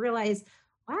into it, you realize,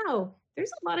 wow,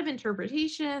 there's a lot of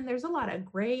interpretation, there's a lot of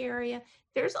gray area,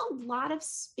 there's a lot of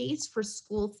space for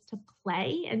schools to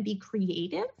play and be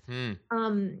creative. Hmm.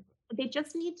 They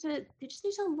just need to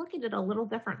look at it a little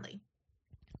differently.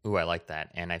 Ooh, I like that.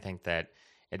 And I think that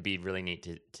it'd be really neat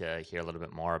to hear a little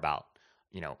bit more about,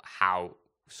 how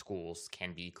schools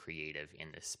can be creative in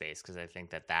this space. Cause I think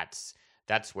that that's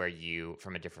where you,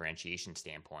 from a differentiation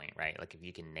standpoint, right? Like if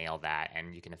you can nail that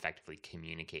and you can effectively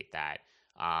communicate that,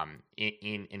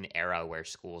 in an era where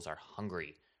schools are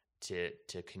hungry to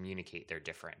communicate their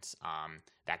difference,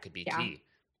 that could be Yeah. key.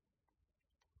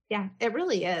 Yeah, it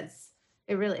really is.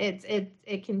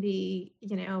 It can be,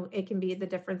 it can be the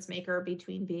difference maker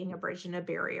between being a bridge and a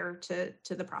barrier to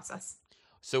the process.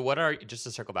 So just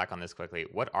to circle back on this quickly,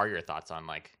 what are your thoughts on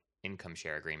like income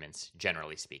share agreements,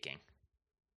 generally speaking,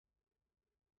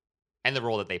 and the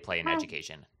role that they play in Uh,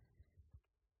 education?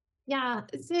 yeah.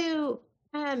 So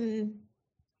I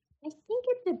think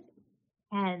it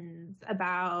depends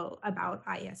about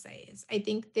ISAs. I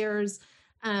think there's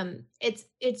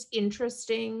it's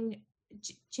interesting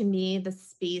to me. The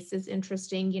space is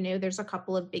interesting. There's a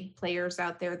couple of big players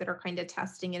out there that are kind of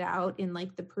testing it out in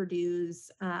like the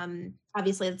Purdue's.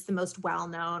 Obviously, it's the most well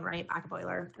known, right? Back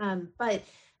boiler. But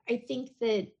I think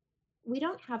that we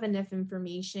don't have enough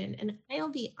information. And I'll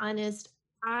be honest,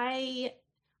 I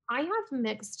I have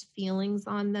mixed feelings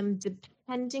on them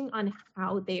depending on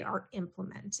how they are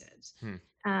implemented, Hmm.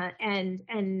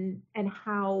 and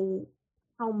how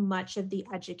much of the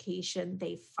education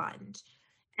they fund,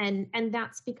 and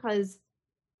that's because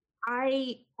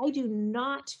I do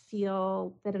not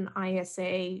feel that an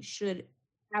ISA should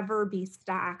ever be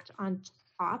stacked on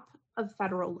top of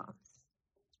federal loans,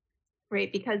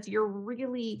 right? Because you're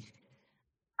really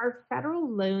our federal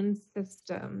loan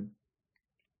system,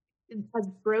 as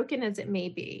broken as it may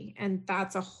be, and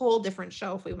that's a whole different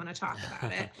show if we want to talk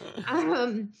about it,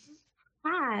 um,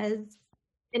 has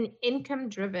an income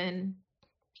driven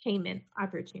payment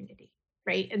opportunity,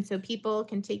 right? And so people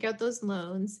can take out those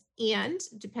loans, and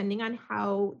depending on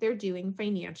how they're doing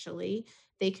financially,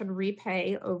 they can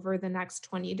repay over the next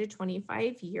 20 to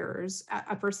 25 years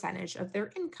a percentage of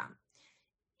their income.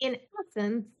 In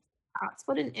essence, that's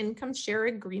what an income share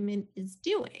agreement is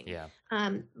doing. Yeah.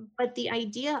 Um, but the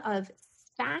idea of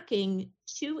stacking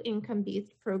two income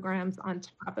based programs on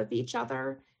top of each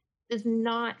other does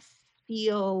not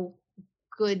feel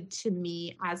good to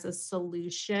me as a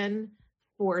solution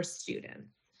for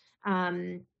students.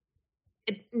 Um,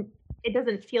 it, it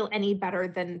doesn't feel any better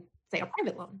than, say, a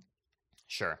private loan,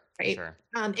 Sure. right? Sure.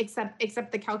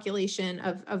 Except the calculation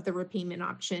of the repayment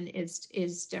option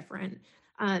is different.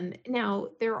 Now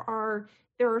there are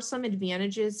some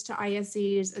advantages to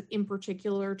ISAs, in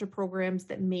particular to programs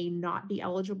that may not be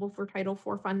eligible for Title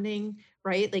IV funding,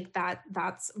 right? Like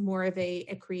that's more of a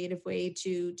creative way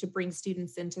to bring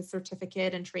students into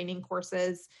certificate and training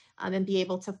courses, and be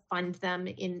able to fund them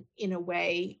in a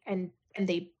way, and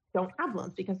they don't have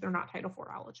loans because they're not Title IV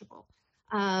eligible.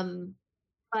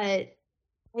 But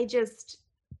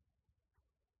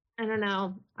I don't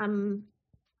know. I'm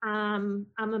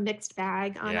a mixed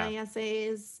bag on Yeah.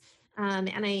 ISAs,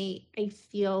 and I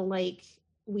feel like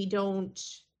we don't,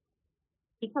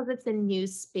 because it's a new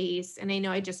space, and I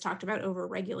know I just talked about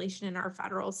overregulation in our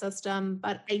federal system,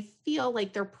 but I feel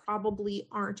like there probably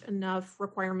aren't enough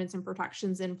requirements and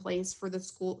protections in place for the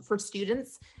school for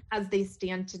students as they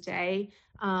stand today.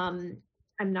 Um,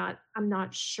 I'm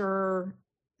not sure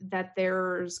that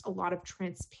there's a lot of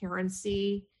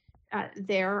transparency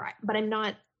there, but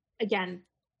again,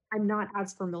 I'm not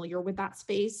as familiar with that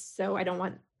space, so I don't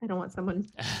want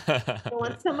someone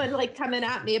like coming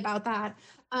at me about that.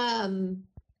 Um,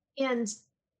 and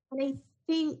and I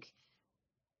think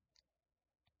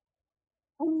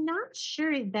I'm not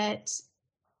sure that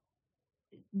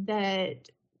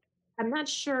I'm not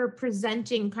sure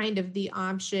presenting kind of the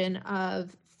option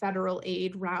of federal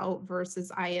aid route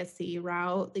versus ISE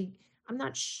route. Like, I'm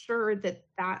not sure that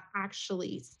that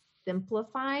actually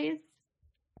simplifies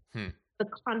Hmm. the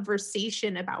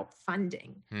conversation about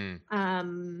funding. Hmm.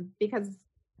 Because,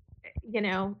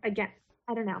 again, I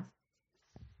don't know.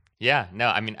 Yeah, no,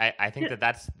 I mean, I think Did,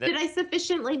 that's that. did I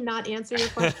sufficiently not answer your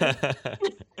question?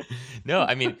 No,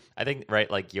 I mean, I think right,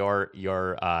 like your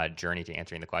journey to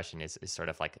answering the question is sort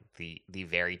of like the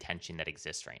very tension that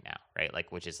exists right now, right?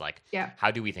 Like, which is like, Yeah.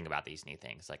 how do we think about these new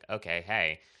things? Like, okay,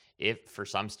 hey, if for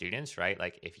some students, right,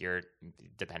 like if you're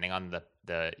depending on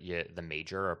the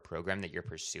major or program that you're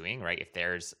pursuing, right, if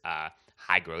there's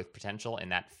high growth potential in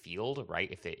that field,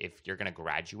 right, if you're going to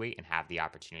graduate and have the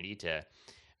opportunity to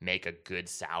make a good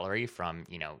salary from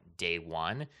day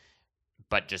one,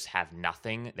 but just have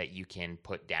nothing that you can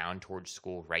put down towards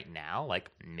school right now, like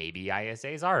maybe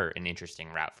ISAs are an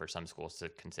interesting route for some schools to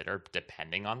consider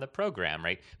depending on the program,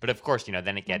 right? But of course, then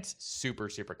it Yeah. gets super,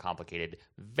 super complicated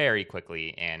very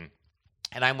quickly. And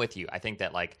I'm with you. I think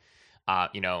that like,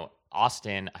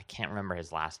 Austin, I can't remember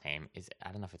his last name.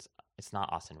 I don't know if it's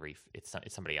not Austin Reef. It's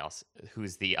somebody else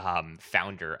who's the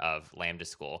founder of Lambda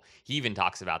School. He even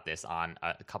talks about this on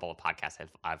a couple of podcasts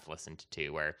I've listened to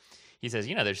where he says,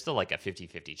 there's still like a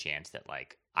 50-50 chance that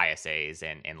like ISAs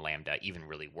and Lambda even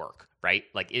really work, right?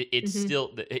 Like it's Mhm.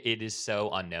 still, it is so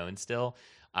unknown still.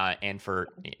 And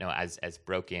for, as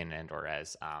broken and or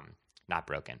as not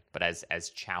broken, but as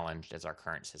challenged as our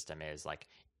current system is, like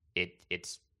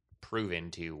it's proven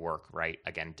to work, right?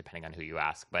 Again, depending on who you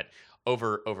ask, but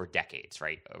over decades,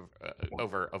 right? Yeah.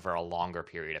 Over a longer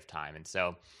period of time. And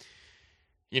so,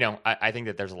 I think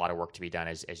that there's a lot of work to be done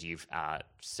as you've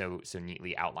so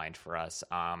neatly outlined for us.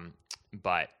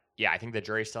 But yeah, I think the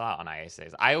jury's still out on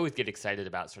ISAs. I always get excited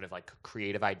about sort of like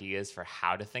creative ideas for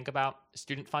how to think about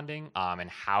student funding, and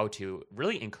how to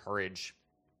really encourage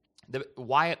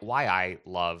why I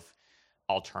love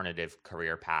alternative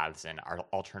career paths and our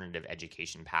alternative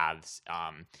education paths,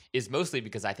 is mostly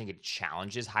because I think it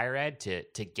challenges higher ed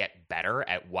to get better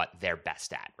at what they're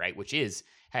best at, right? Which is,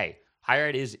 hey, higher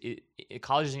ed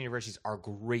colleges and universities are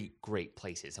great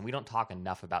places, and we don't talk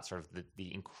enough about sort of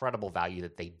the incredible value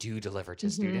that they do deliver to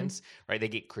Mhm. students, right? They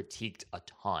get critiqued a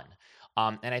ton,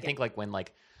 and I Yeah. think like when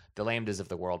like the lambdas of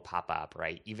the world pop up,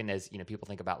 right? Even as people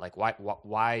think about like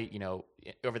why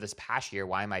over this past year,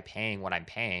 why am I paying what I'm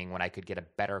paying when I could get a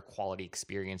better quality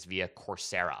experience via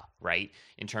Coursera, right?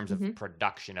 In terms of Mhm.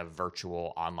 production of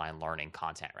virtual online learning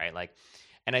content, right? Like,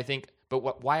 and I think,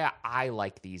 but why I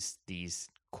like these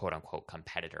quote unquote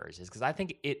competitors is because I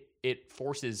think it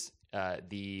forces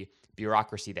the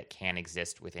bureaucracy that can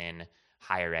exist within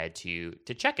higher ed to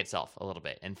check itself a little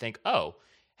bit and think, oh,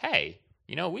 hey,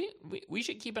 we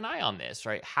should keep an eye on this,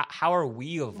 right? How are we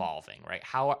Yeah. evolving, right?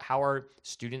 How are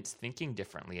students thinking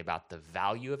differently about the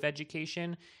value of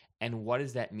education, and what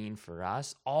does that mean for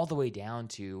us, all the way down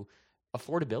to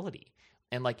affordability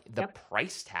and like the Yep.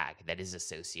 price tag that is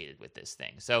associated with this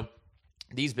thing. So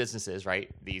these businesses,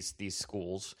 right? These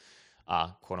schools,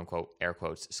 quote unquote, air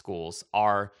quotes, schools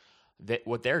are that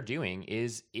what they're doing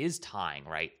is tying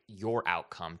right your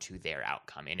outcome to their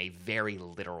outcome in a very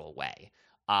literal way.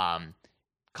 Um,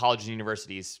 Colleges and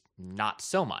universities not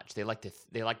so much. They like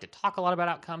to talk a lot about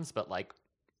outcomes, but like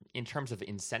in terms of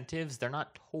incentives, they're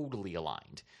not totally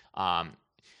aligned.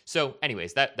 So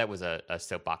anyways, that was a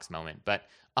soapbox moment, but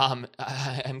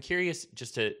I'm curious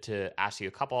just to ask you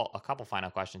a couple final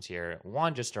questions here.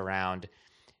 One, just around,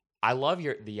 I love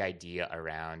the idea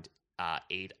around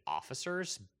aid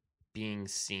officers being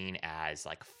seen as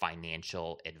like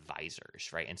financial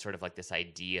advisors, right? And sort of like this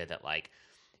idea that like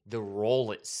the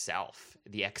role itself,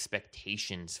 the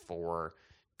expectations for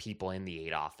people in the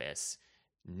aid office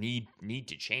need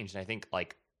to change. And I think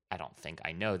like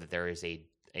I know that there is a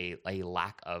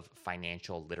lack of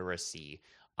financial literacy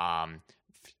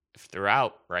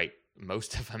throughout, right,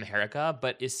 most of America,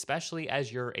 but especially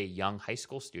as you're a young high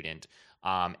school student,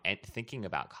 and thinking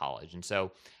about college. And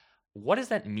so what does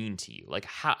that mean to you? Like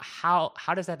how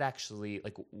does that actually,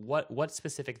 like, what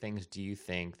specific things do you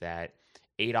think that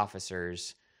aid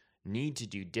officers need to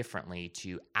do differently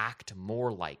to act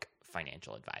more like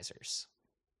financial advisors?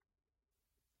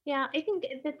 Yeah, I think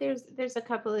that there's a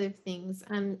couple of things.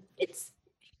 It's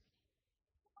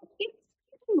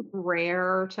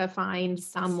rare to find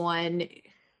someone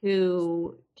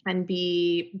who can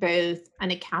be both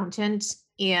an accountant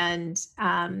and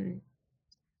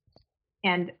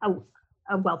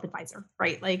a wealth advisor,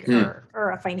 right? Like Hmm.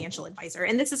 or a financial advisor.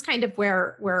 And this is kind of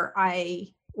where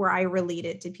I relate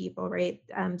it to people, right?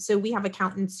 So we have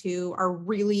accountants who are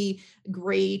really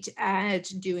great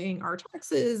at doing our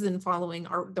taxes and following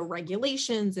the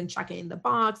regulations and checking the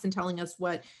box and telling us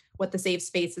what the safe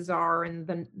spaces are and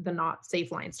the not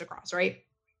safe lines to cross, right?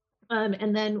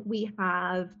 And then we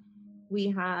have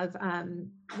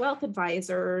wealth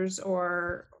advisors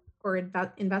or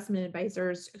investment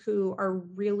advisors who are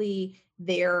really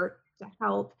there to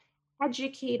help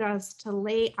educate us, to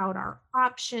lay out our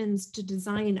options, to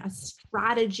design a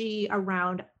strategy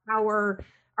around our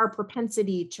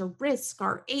propensity to risk,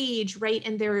 our age, right?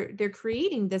 And they're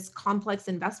creating this complex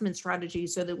investment strategy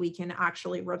so that we can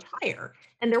actually retire.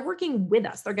 And they're working with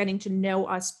us. They're getting to know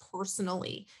us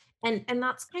personally, and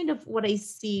that's kind of what I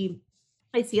see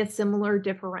a similar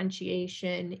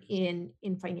differentiation in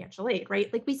financial aid,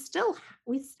 right? Like we still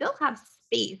have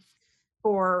space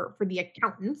for the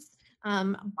accountants,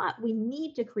 but we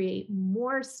need to create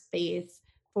more space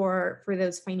for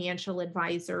those financial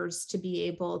advisors to be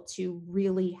able to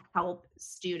really help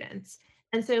students.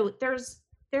 And so there's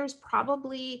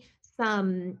probably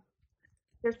some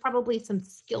there's probably some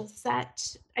skill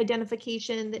set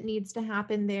identification that needs to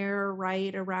happen there,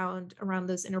 right? Around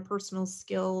those interpersonal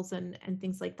skills and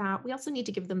things like that. We also need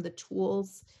to give them the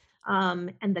tools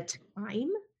and the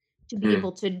time to be Hmm.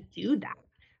 able to do that,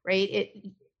 right?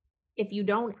 If you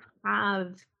don't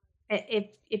have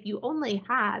if you only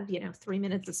have 3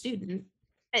 minutes a student,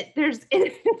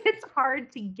 it's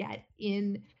hard to get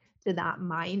into that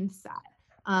mindset.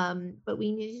 But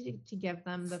we needed to give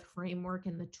them the framework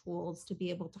and the tools to be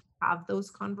able to have those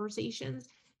conversations.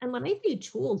 And when I say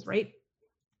tools, right,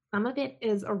 some of it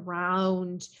is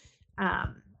around,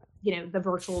 um, the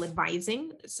virtual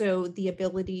advising. So the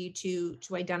ability to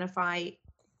identify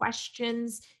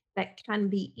questions that can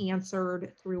be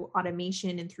answered through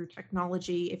automation and through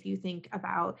technology. If you think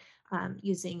about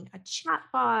using a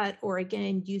chatbot, or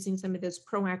again using some of those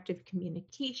proactive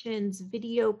communications,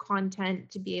 video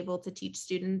content to be able to teach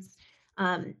students.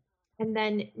 Um, and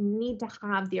then need to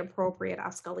have the appropriate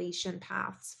escalation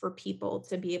paths for people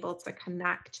to be able to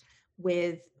connect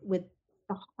with the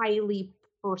highly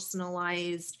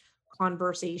personalized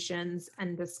conversations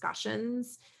and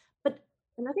discussions. But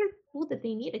another tool that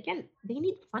they need, again, they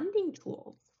need funding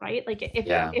tools, right? Like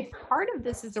Yeah. if part of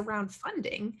this is around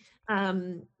funding,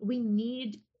 um, we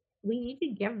need we need to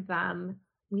give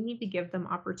them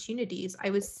opportunities. I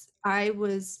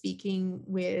was speaking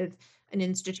with an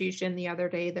institution the other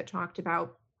day that talked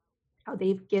about how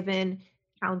they've given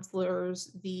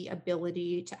counselors the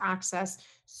ability to access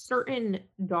certain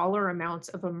dollar amounts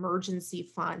of emergency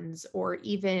funds, or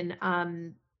even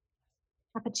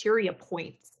cafeteria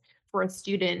points for a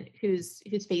student who's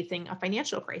facing a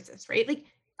financial crisis, right? Like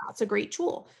that's a great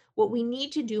tool. What we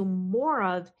need to do more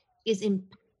of is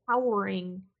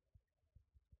empowering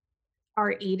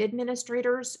our aid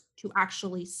administrators to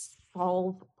actually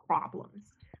solve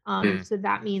problems. Hmm. So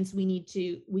that means we need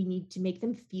to make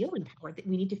them feel empowered. That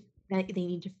we need to that they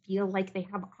need to feel like they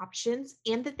have options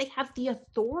and that they have the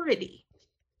authority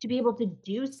to be able to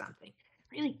do something.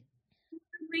 Really,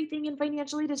 everything in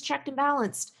financial aid is checked and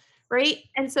balanced, right?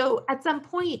 And so at some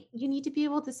point, you need to be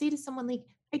able to say to someone like,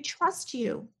 "I trust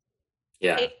you.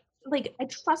 Yeah. I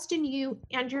trust in you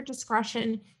and your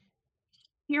discretion.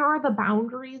 Here are the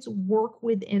boundaries, work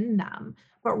within them."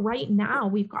 But right now,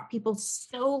 we've got people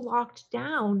so locked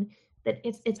down that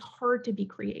it's hard to be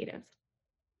creative.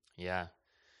 Yeah.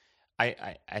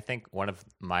 I think one of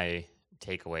my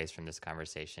takeaways from this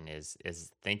conversation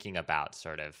is thinking about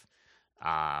sort of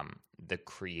the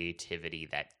creativity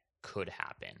that could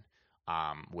happen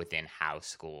within how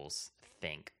schools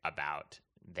think about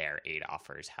their aid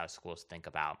offers, how schools think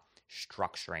about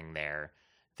structuring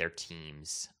their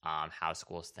teams, how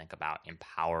schools think about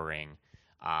empowering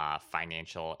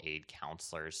financial aid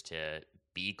counselors to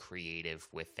be creative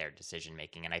with their decision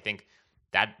making. And I think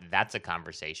that's a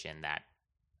conversation that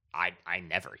I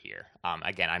never hear.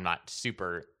 Again, I'm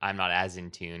not as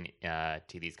in tune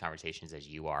to these conversations as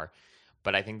you are,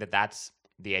 but I think that that's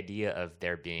the idea of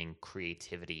there being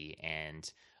creativity and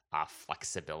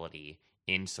flexibility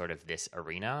in sort of this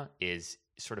arena is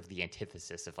sort of the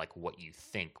antithesis of like what you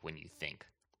think when you think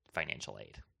financial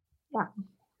aid. Yeah,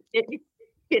 it,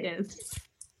 it is.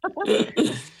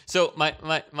 So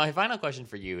my final question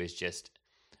for you is just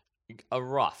a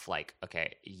rough, like,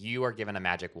 okay, you are given a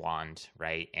magic wand,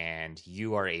 right? And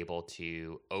you are able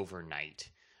to overnight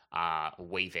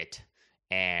wave it,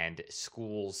 and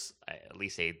schools, at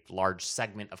least a large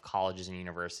segment of colleges and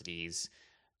universities,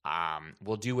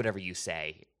 will do whatever you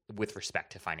say with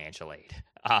respect to financial aid.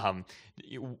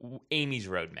 Amy's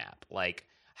roadmap, like,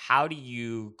 how do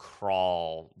you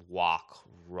crawl, walk,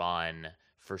 run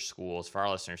for schools, for our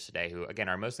listeners today, who again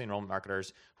are mostly enrollment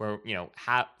marketers, who are,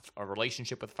 have a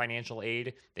relationship with financial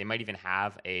aid? They might even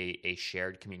have a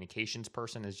shared communications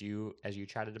person, as you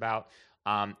chatted about.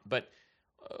 But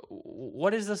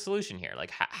what is the solution here?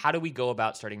 Like, how do we go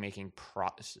about starting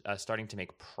to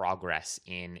make progress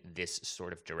in this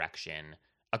sort of direction,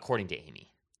 according to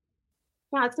Amy?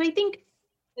 Yeah, so I think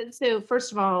so.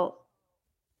 First of all,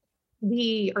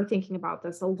 we are thinking about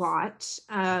this a lot,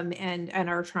 and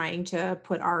are trying to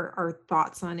put our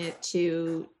thoughts on it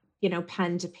to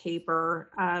pen to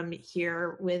paper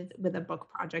here with a book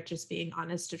project. Just being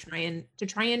honest, to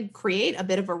try and create a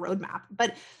bit of a roadmap.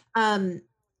 But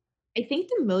I think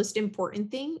the most important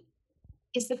thing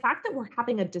is the fact that we're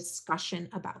having a discussion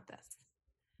about this.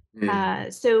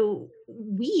 Mm. So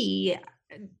we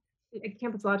at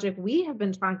Campus Logic, we have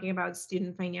been talking about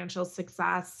student financial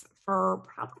success for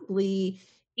probably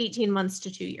 18 months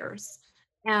to 2 years.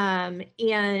 And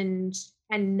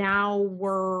now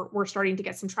we're starting to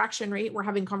get some traction, right? We're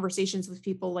having conversations with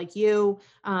people like you.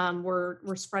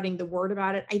 We're spreading the word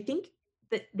about it. I think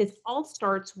that this all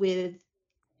starts with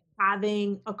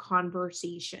having a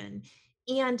conversation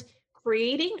and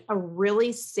creating a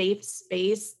really safe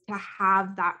space to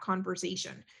have that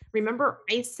conversation. Remember,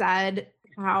 I said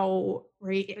how,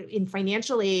 right, in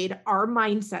financial aid, our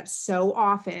mindset so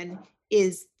often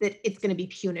is that it's going to be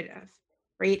punitive,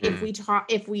 right? Mm. If we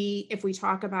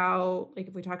talk about, like,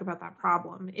 if we talk about that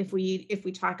problem, if we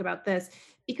talk about this,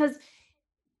 because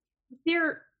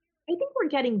there I think we're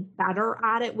getting better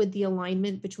at it with the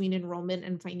alignment between enrollment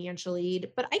and financial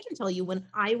aid. But I can tell you, when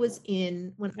I was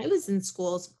in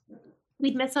schools,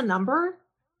 we'd miss a number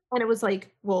and it was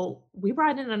like, well, we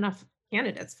brought in enough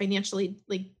candidates financially,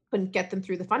 like, couldn't get them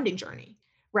through the funding journey,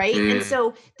 right? And Mm.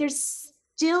 so there's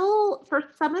still, for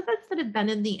some of us that have been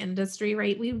in the industry,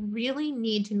 right, we really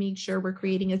need to make sure we're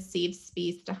creating a safe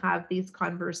space to have these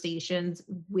conversations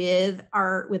with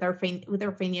our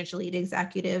financial aid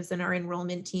executives and our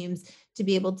enrollment teams, to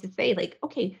be able to say, like,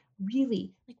 okay,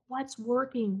 really, like, what's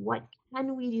working, what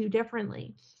can we do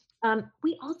differently.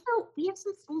 We have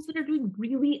some schools that are doing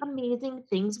really amazing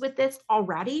things with this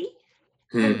already,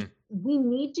 and Mm. we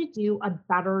need to do a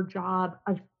better job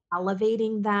of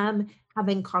elevating them,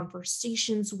 having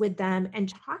conversations with them, and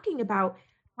talking about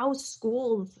how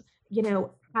schools,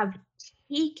 have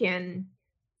taken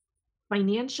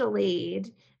financial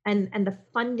aid and the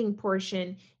funding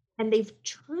portion, and they've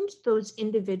turned those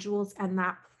individuals and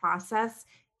that process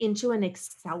into an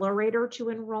accelerator to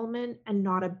enrollment and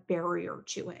not a barrier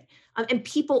to it. And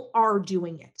people are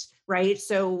doing it, right?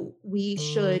 So we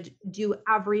should do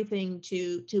everything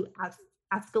to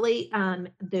escalate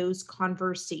those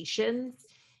conversations.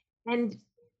 And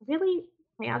really,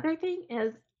 my other thing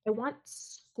is, I want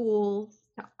schools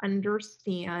to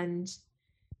understand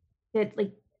that,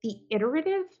 like, the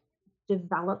iterative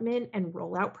development and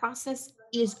rollout process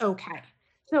is okay.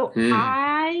 So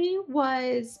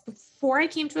Mm. before I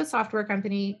came to a software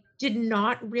company, did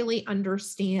not really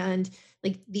understand,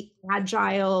 like, the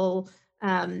agile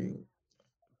um,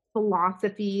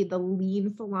 philosophy, the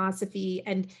lean philosophy,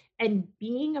 and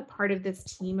being a part of this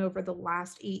team over the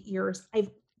last 8 years, I've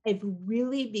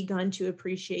really begun to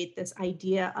appreciate this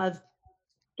idea of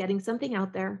getting something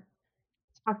out there,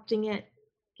 testing it,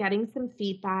 getting some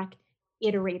feedback,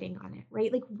 iterating on it,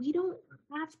 right? Like, we don't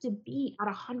have to be at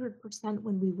 100%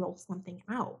 when we roll something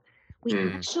out. We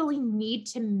Mm. actually we need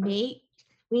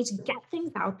to get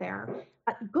things out there.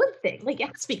 A good thing, like, it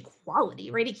has to be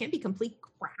quality, right? It can't be complete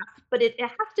crap, but it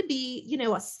has to be,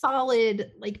 a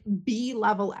solid, like, B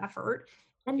level effort.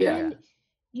 And Yeah. then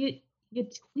you you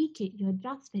tweak it, you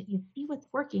adjust it, you see what's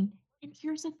working. And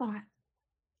here's a thought: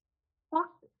 talk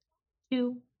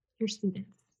to your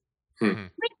students. Mm.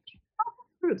 Like,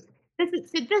 groups.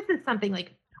 This is something,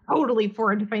 like, totally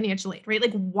foreign to financial aid, right?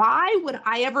 Like, why would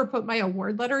I ever put my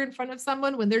award letter in front of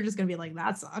someone when they're just gonna be like,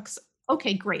 that sucks?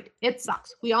 Okay, great. It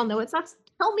sucks. We all know it sucks.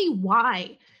 Tell me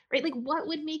why, right? Like, what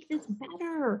would make this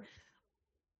better?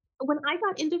 When I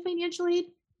got into financial aid,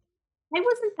 I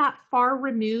wasn't that far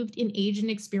removed in age and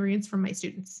experience from my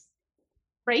students,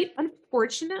 right?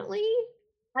 Unfortunately,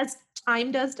 as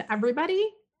time does to everybody,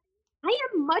 I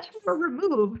am much more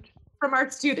removed from our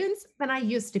students than I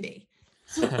used to be.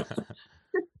 So to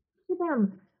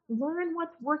them, learn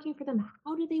what's working for them.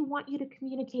 How do they want you to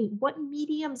communicate? What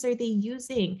mediums are they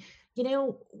using? You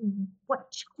know,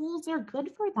 what tools are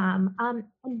good for them? And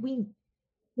we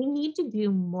need to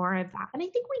do more of that. And I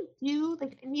think we do,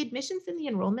 like in the admissions and the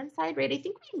enrollment side, right? I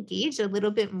think we engage a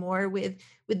little bit more with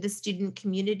the student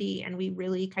community, and we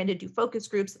really kind of do focus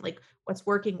groups and like what's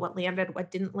working, what landed,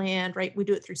 what didn't land, right? We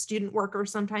do it through student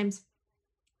workers sometimes.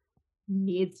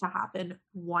 Needs to happen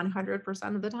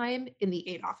 100% of the time in the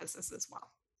aid offices as well.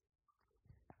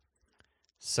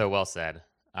 So well said.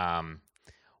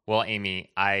 Well,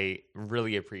 Amy, I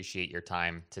really appreciate your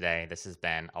time today. This has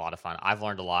been a lot of fun. I've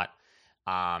learned a lot,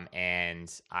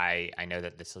 and I know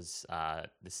that this is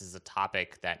a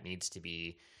topic that needs to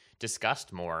be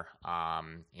discussed more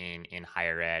in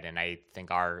higher ed. And I think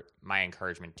my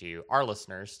encouragement to our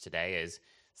listeners today is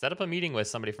set up a meeting with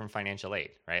somebody from financial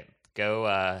aid. Right,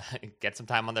 go get some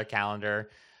time on their calendar,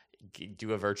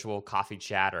 do a virtual coffee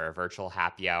chat or a virtual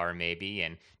happy hour maybe,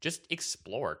 and just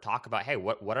explore, talk about, hey,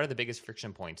 what are the biggest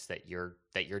friction points that you're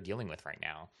dealing with right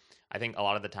now. I think a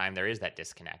lot of the time there is that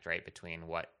disconnect, right, between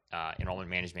what enrollment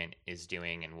management is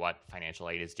doing and what financial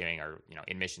aid is doing, or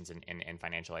admissions and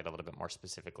financial aid a little bit more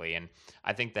specifically. And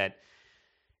I think that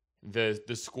the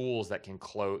schools that can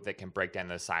break down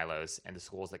those silos, and the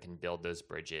schools that can build those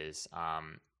bridges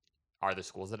are the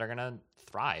schools that are going to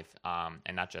thrive,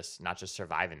 and not just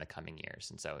survive in the coming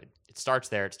years. And so it starts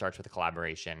there. It starts with a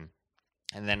collaboration.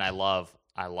 And then I love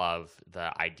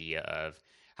the idea of,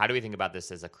 how do we think about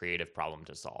this as a creative problem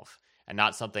to solve, and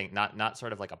not something, not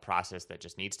sort of like a process that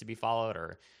just needs to be followed,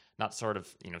 or not sort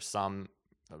of, some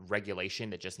regulation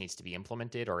that just needs to be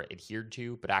implemented or adhered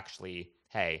to, but actually,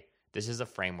 hey, this is a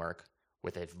framework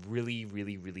with a really,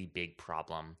 really, really big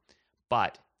problem,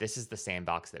 but this is the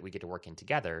sandbox that we get to work in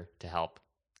together to help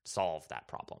solve that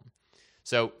problem.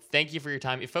 So thank you for your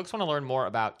time. If folks want to learn more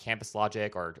about Campus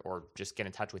Logic, or just get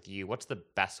in touch with you, what's the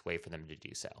best way for them to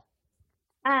do so?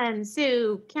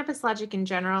 So Campus Logic in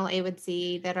general, I would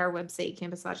say that our website,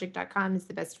 campuslogic.com, is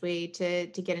the best way to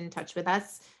get in touch with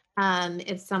us.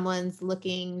 If someone's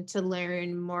looking to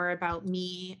learn more about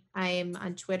me, I'm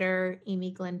on Twitter,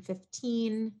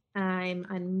 AmyGlenn15. I'm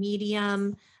on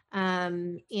Medium,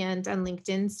 and on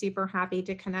LinkedIn. Super happy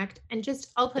to connect. And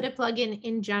just, I'll put a plug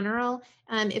in general.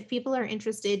 If people are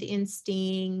interested in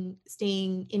staying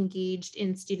engaged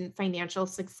in student financial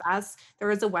success,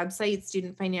 there is a website,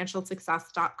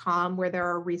 studentfinancialsuccess.com, where there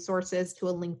are resources to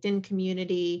a LinkedIn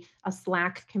community, a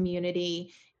Slack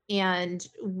community, and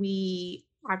we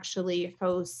actually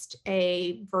host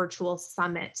a virtual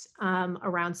summit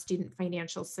around student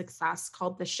financial success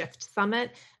called the Shift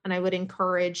Summit. And I would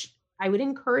encourage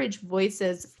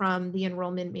voices from the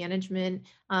enrollment management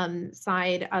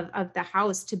side of the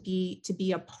house to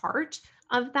be a part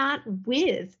of that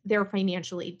with their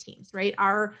financial aid teams, right?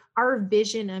 Our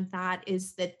vision of that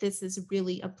is that this is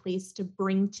really a place to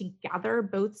bring together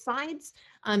both sides,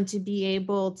 to be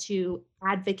able to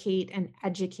advocate and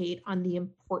educate on the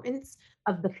importance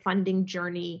of the funding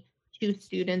journey to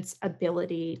students'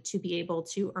 ability to be able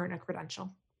to earn a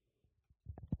credential.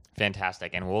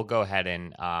 Fantastic. And we'll go ahead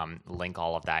and link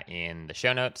all of that in the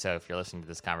show notes. So if you're listening to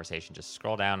this conversation, just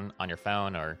scroll down on your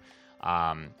phone, or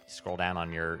scroll down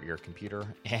on your computer,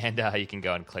 and you can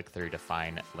go and click through to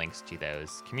find links to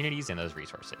those communities and those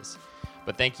resources.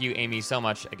 But thank you, Amy, so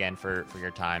much again for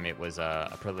your time. It was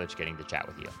a privilege getting to chat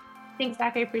with you. Thanks,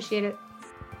 Zach. I appreciate it.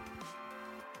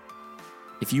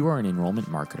 If you are an enrollment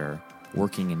marketer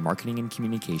working in marketing and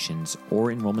communications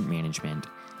or enrollment management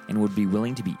and would be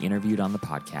willing to be interviewed on the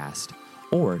podcast,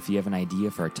 or if you have an idea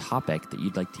for a topic that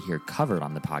you'd like to hear covered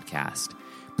on the podcast,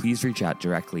 please reach out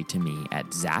directly to me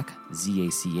at Zach,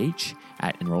 Z-A-C-H,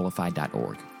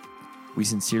 @enrollify.org. We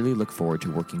sincerely look forward to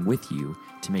working with you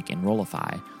to make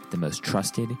Enrollify the most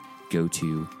trusted,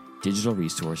 go-to digital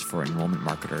resource for enrollment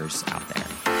marketers out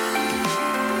there.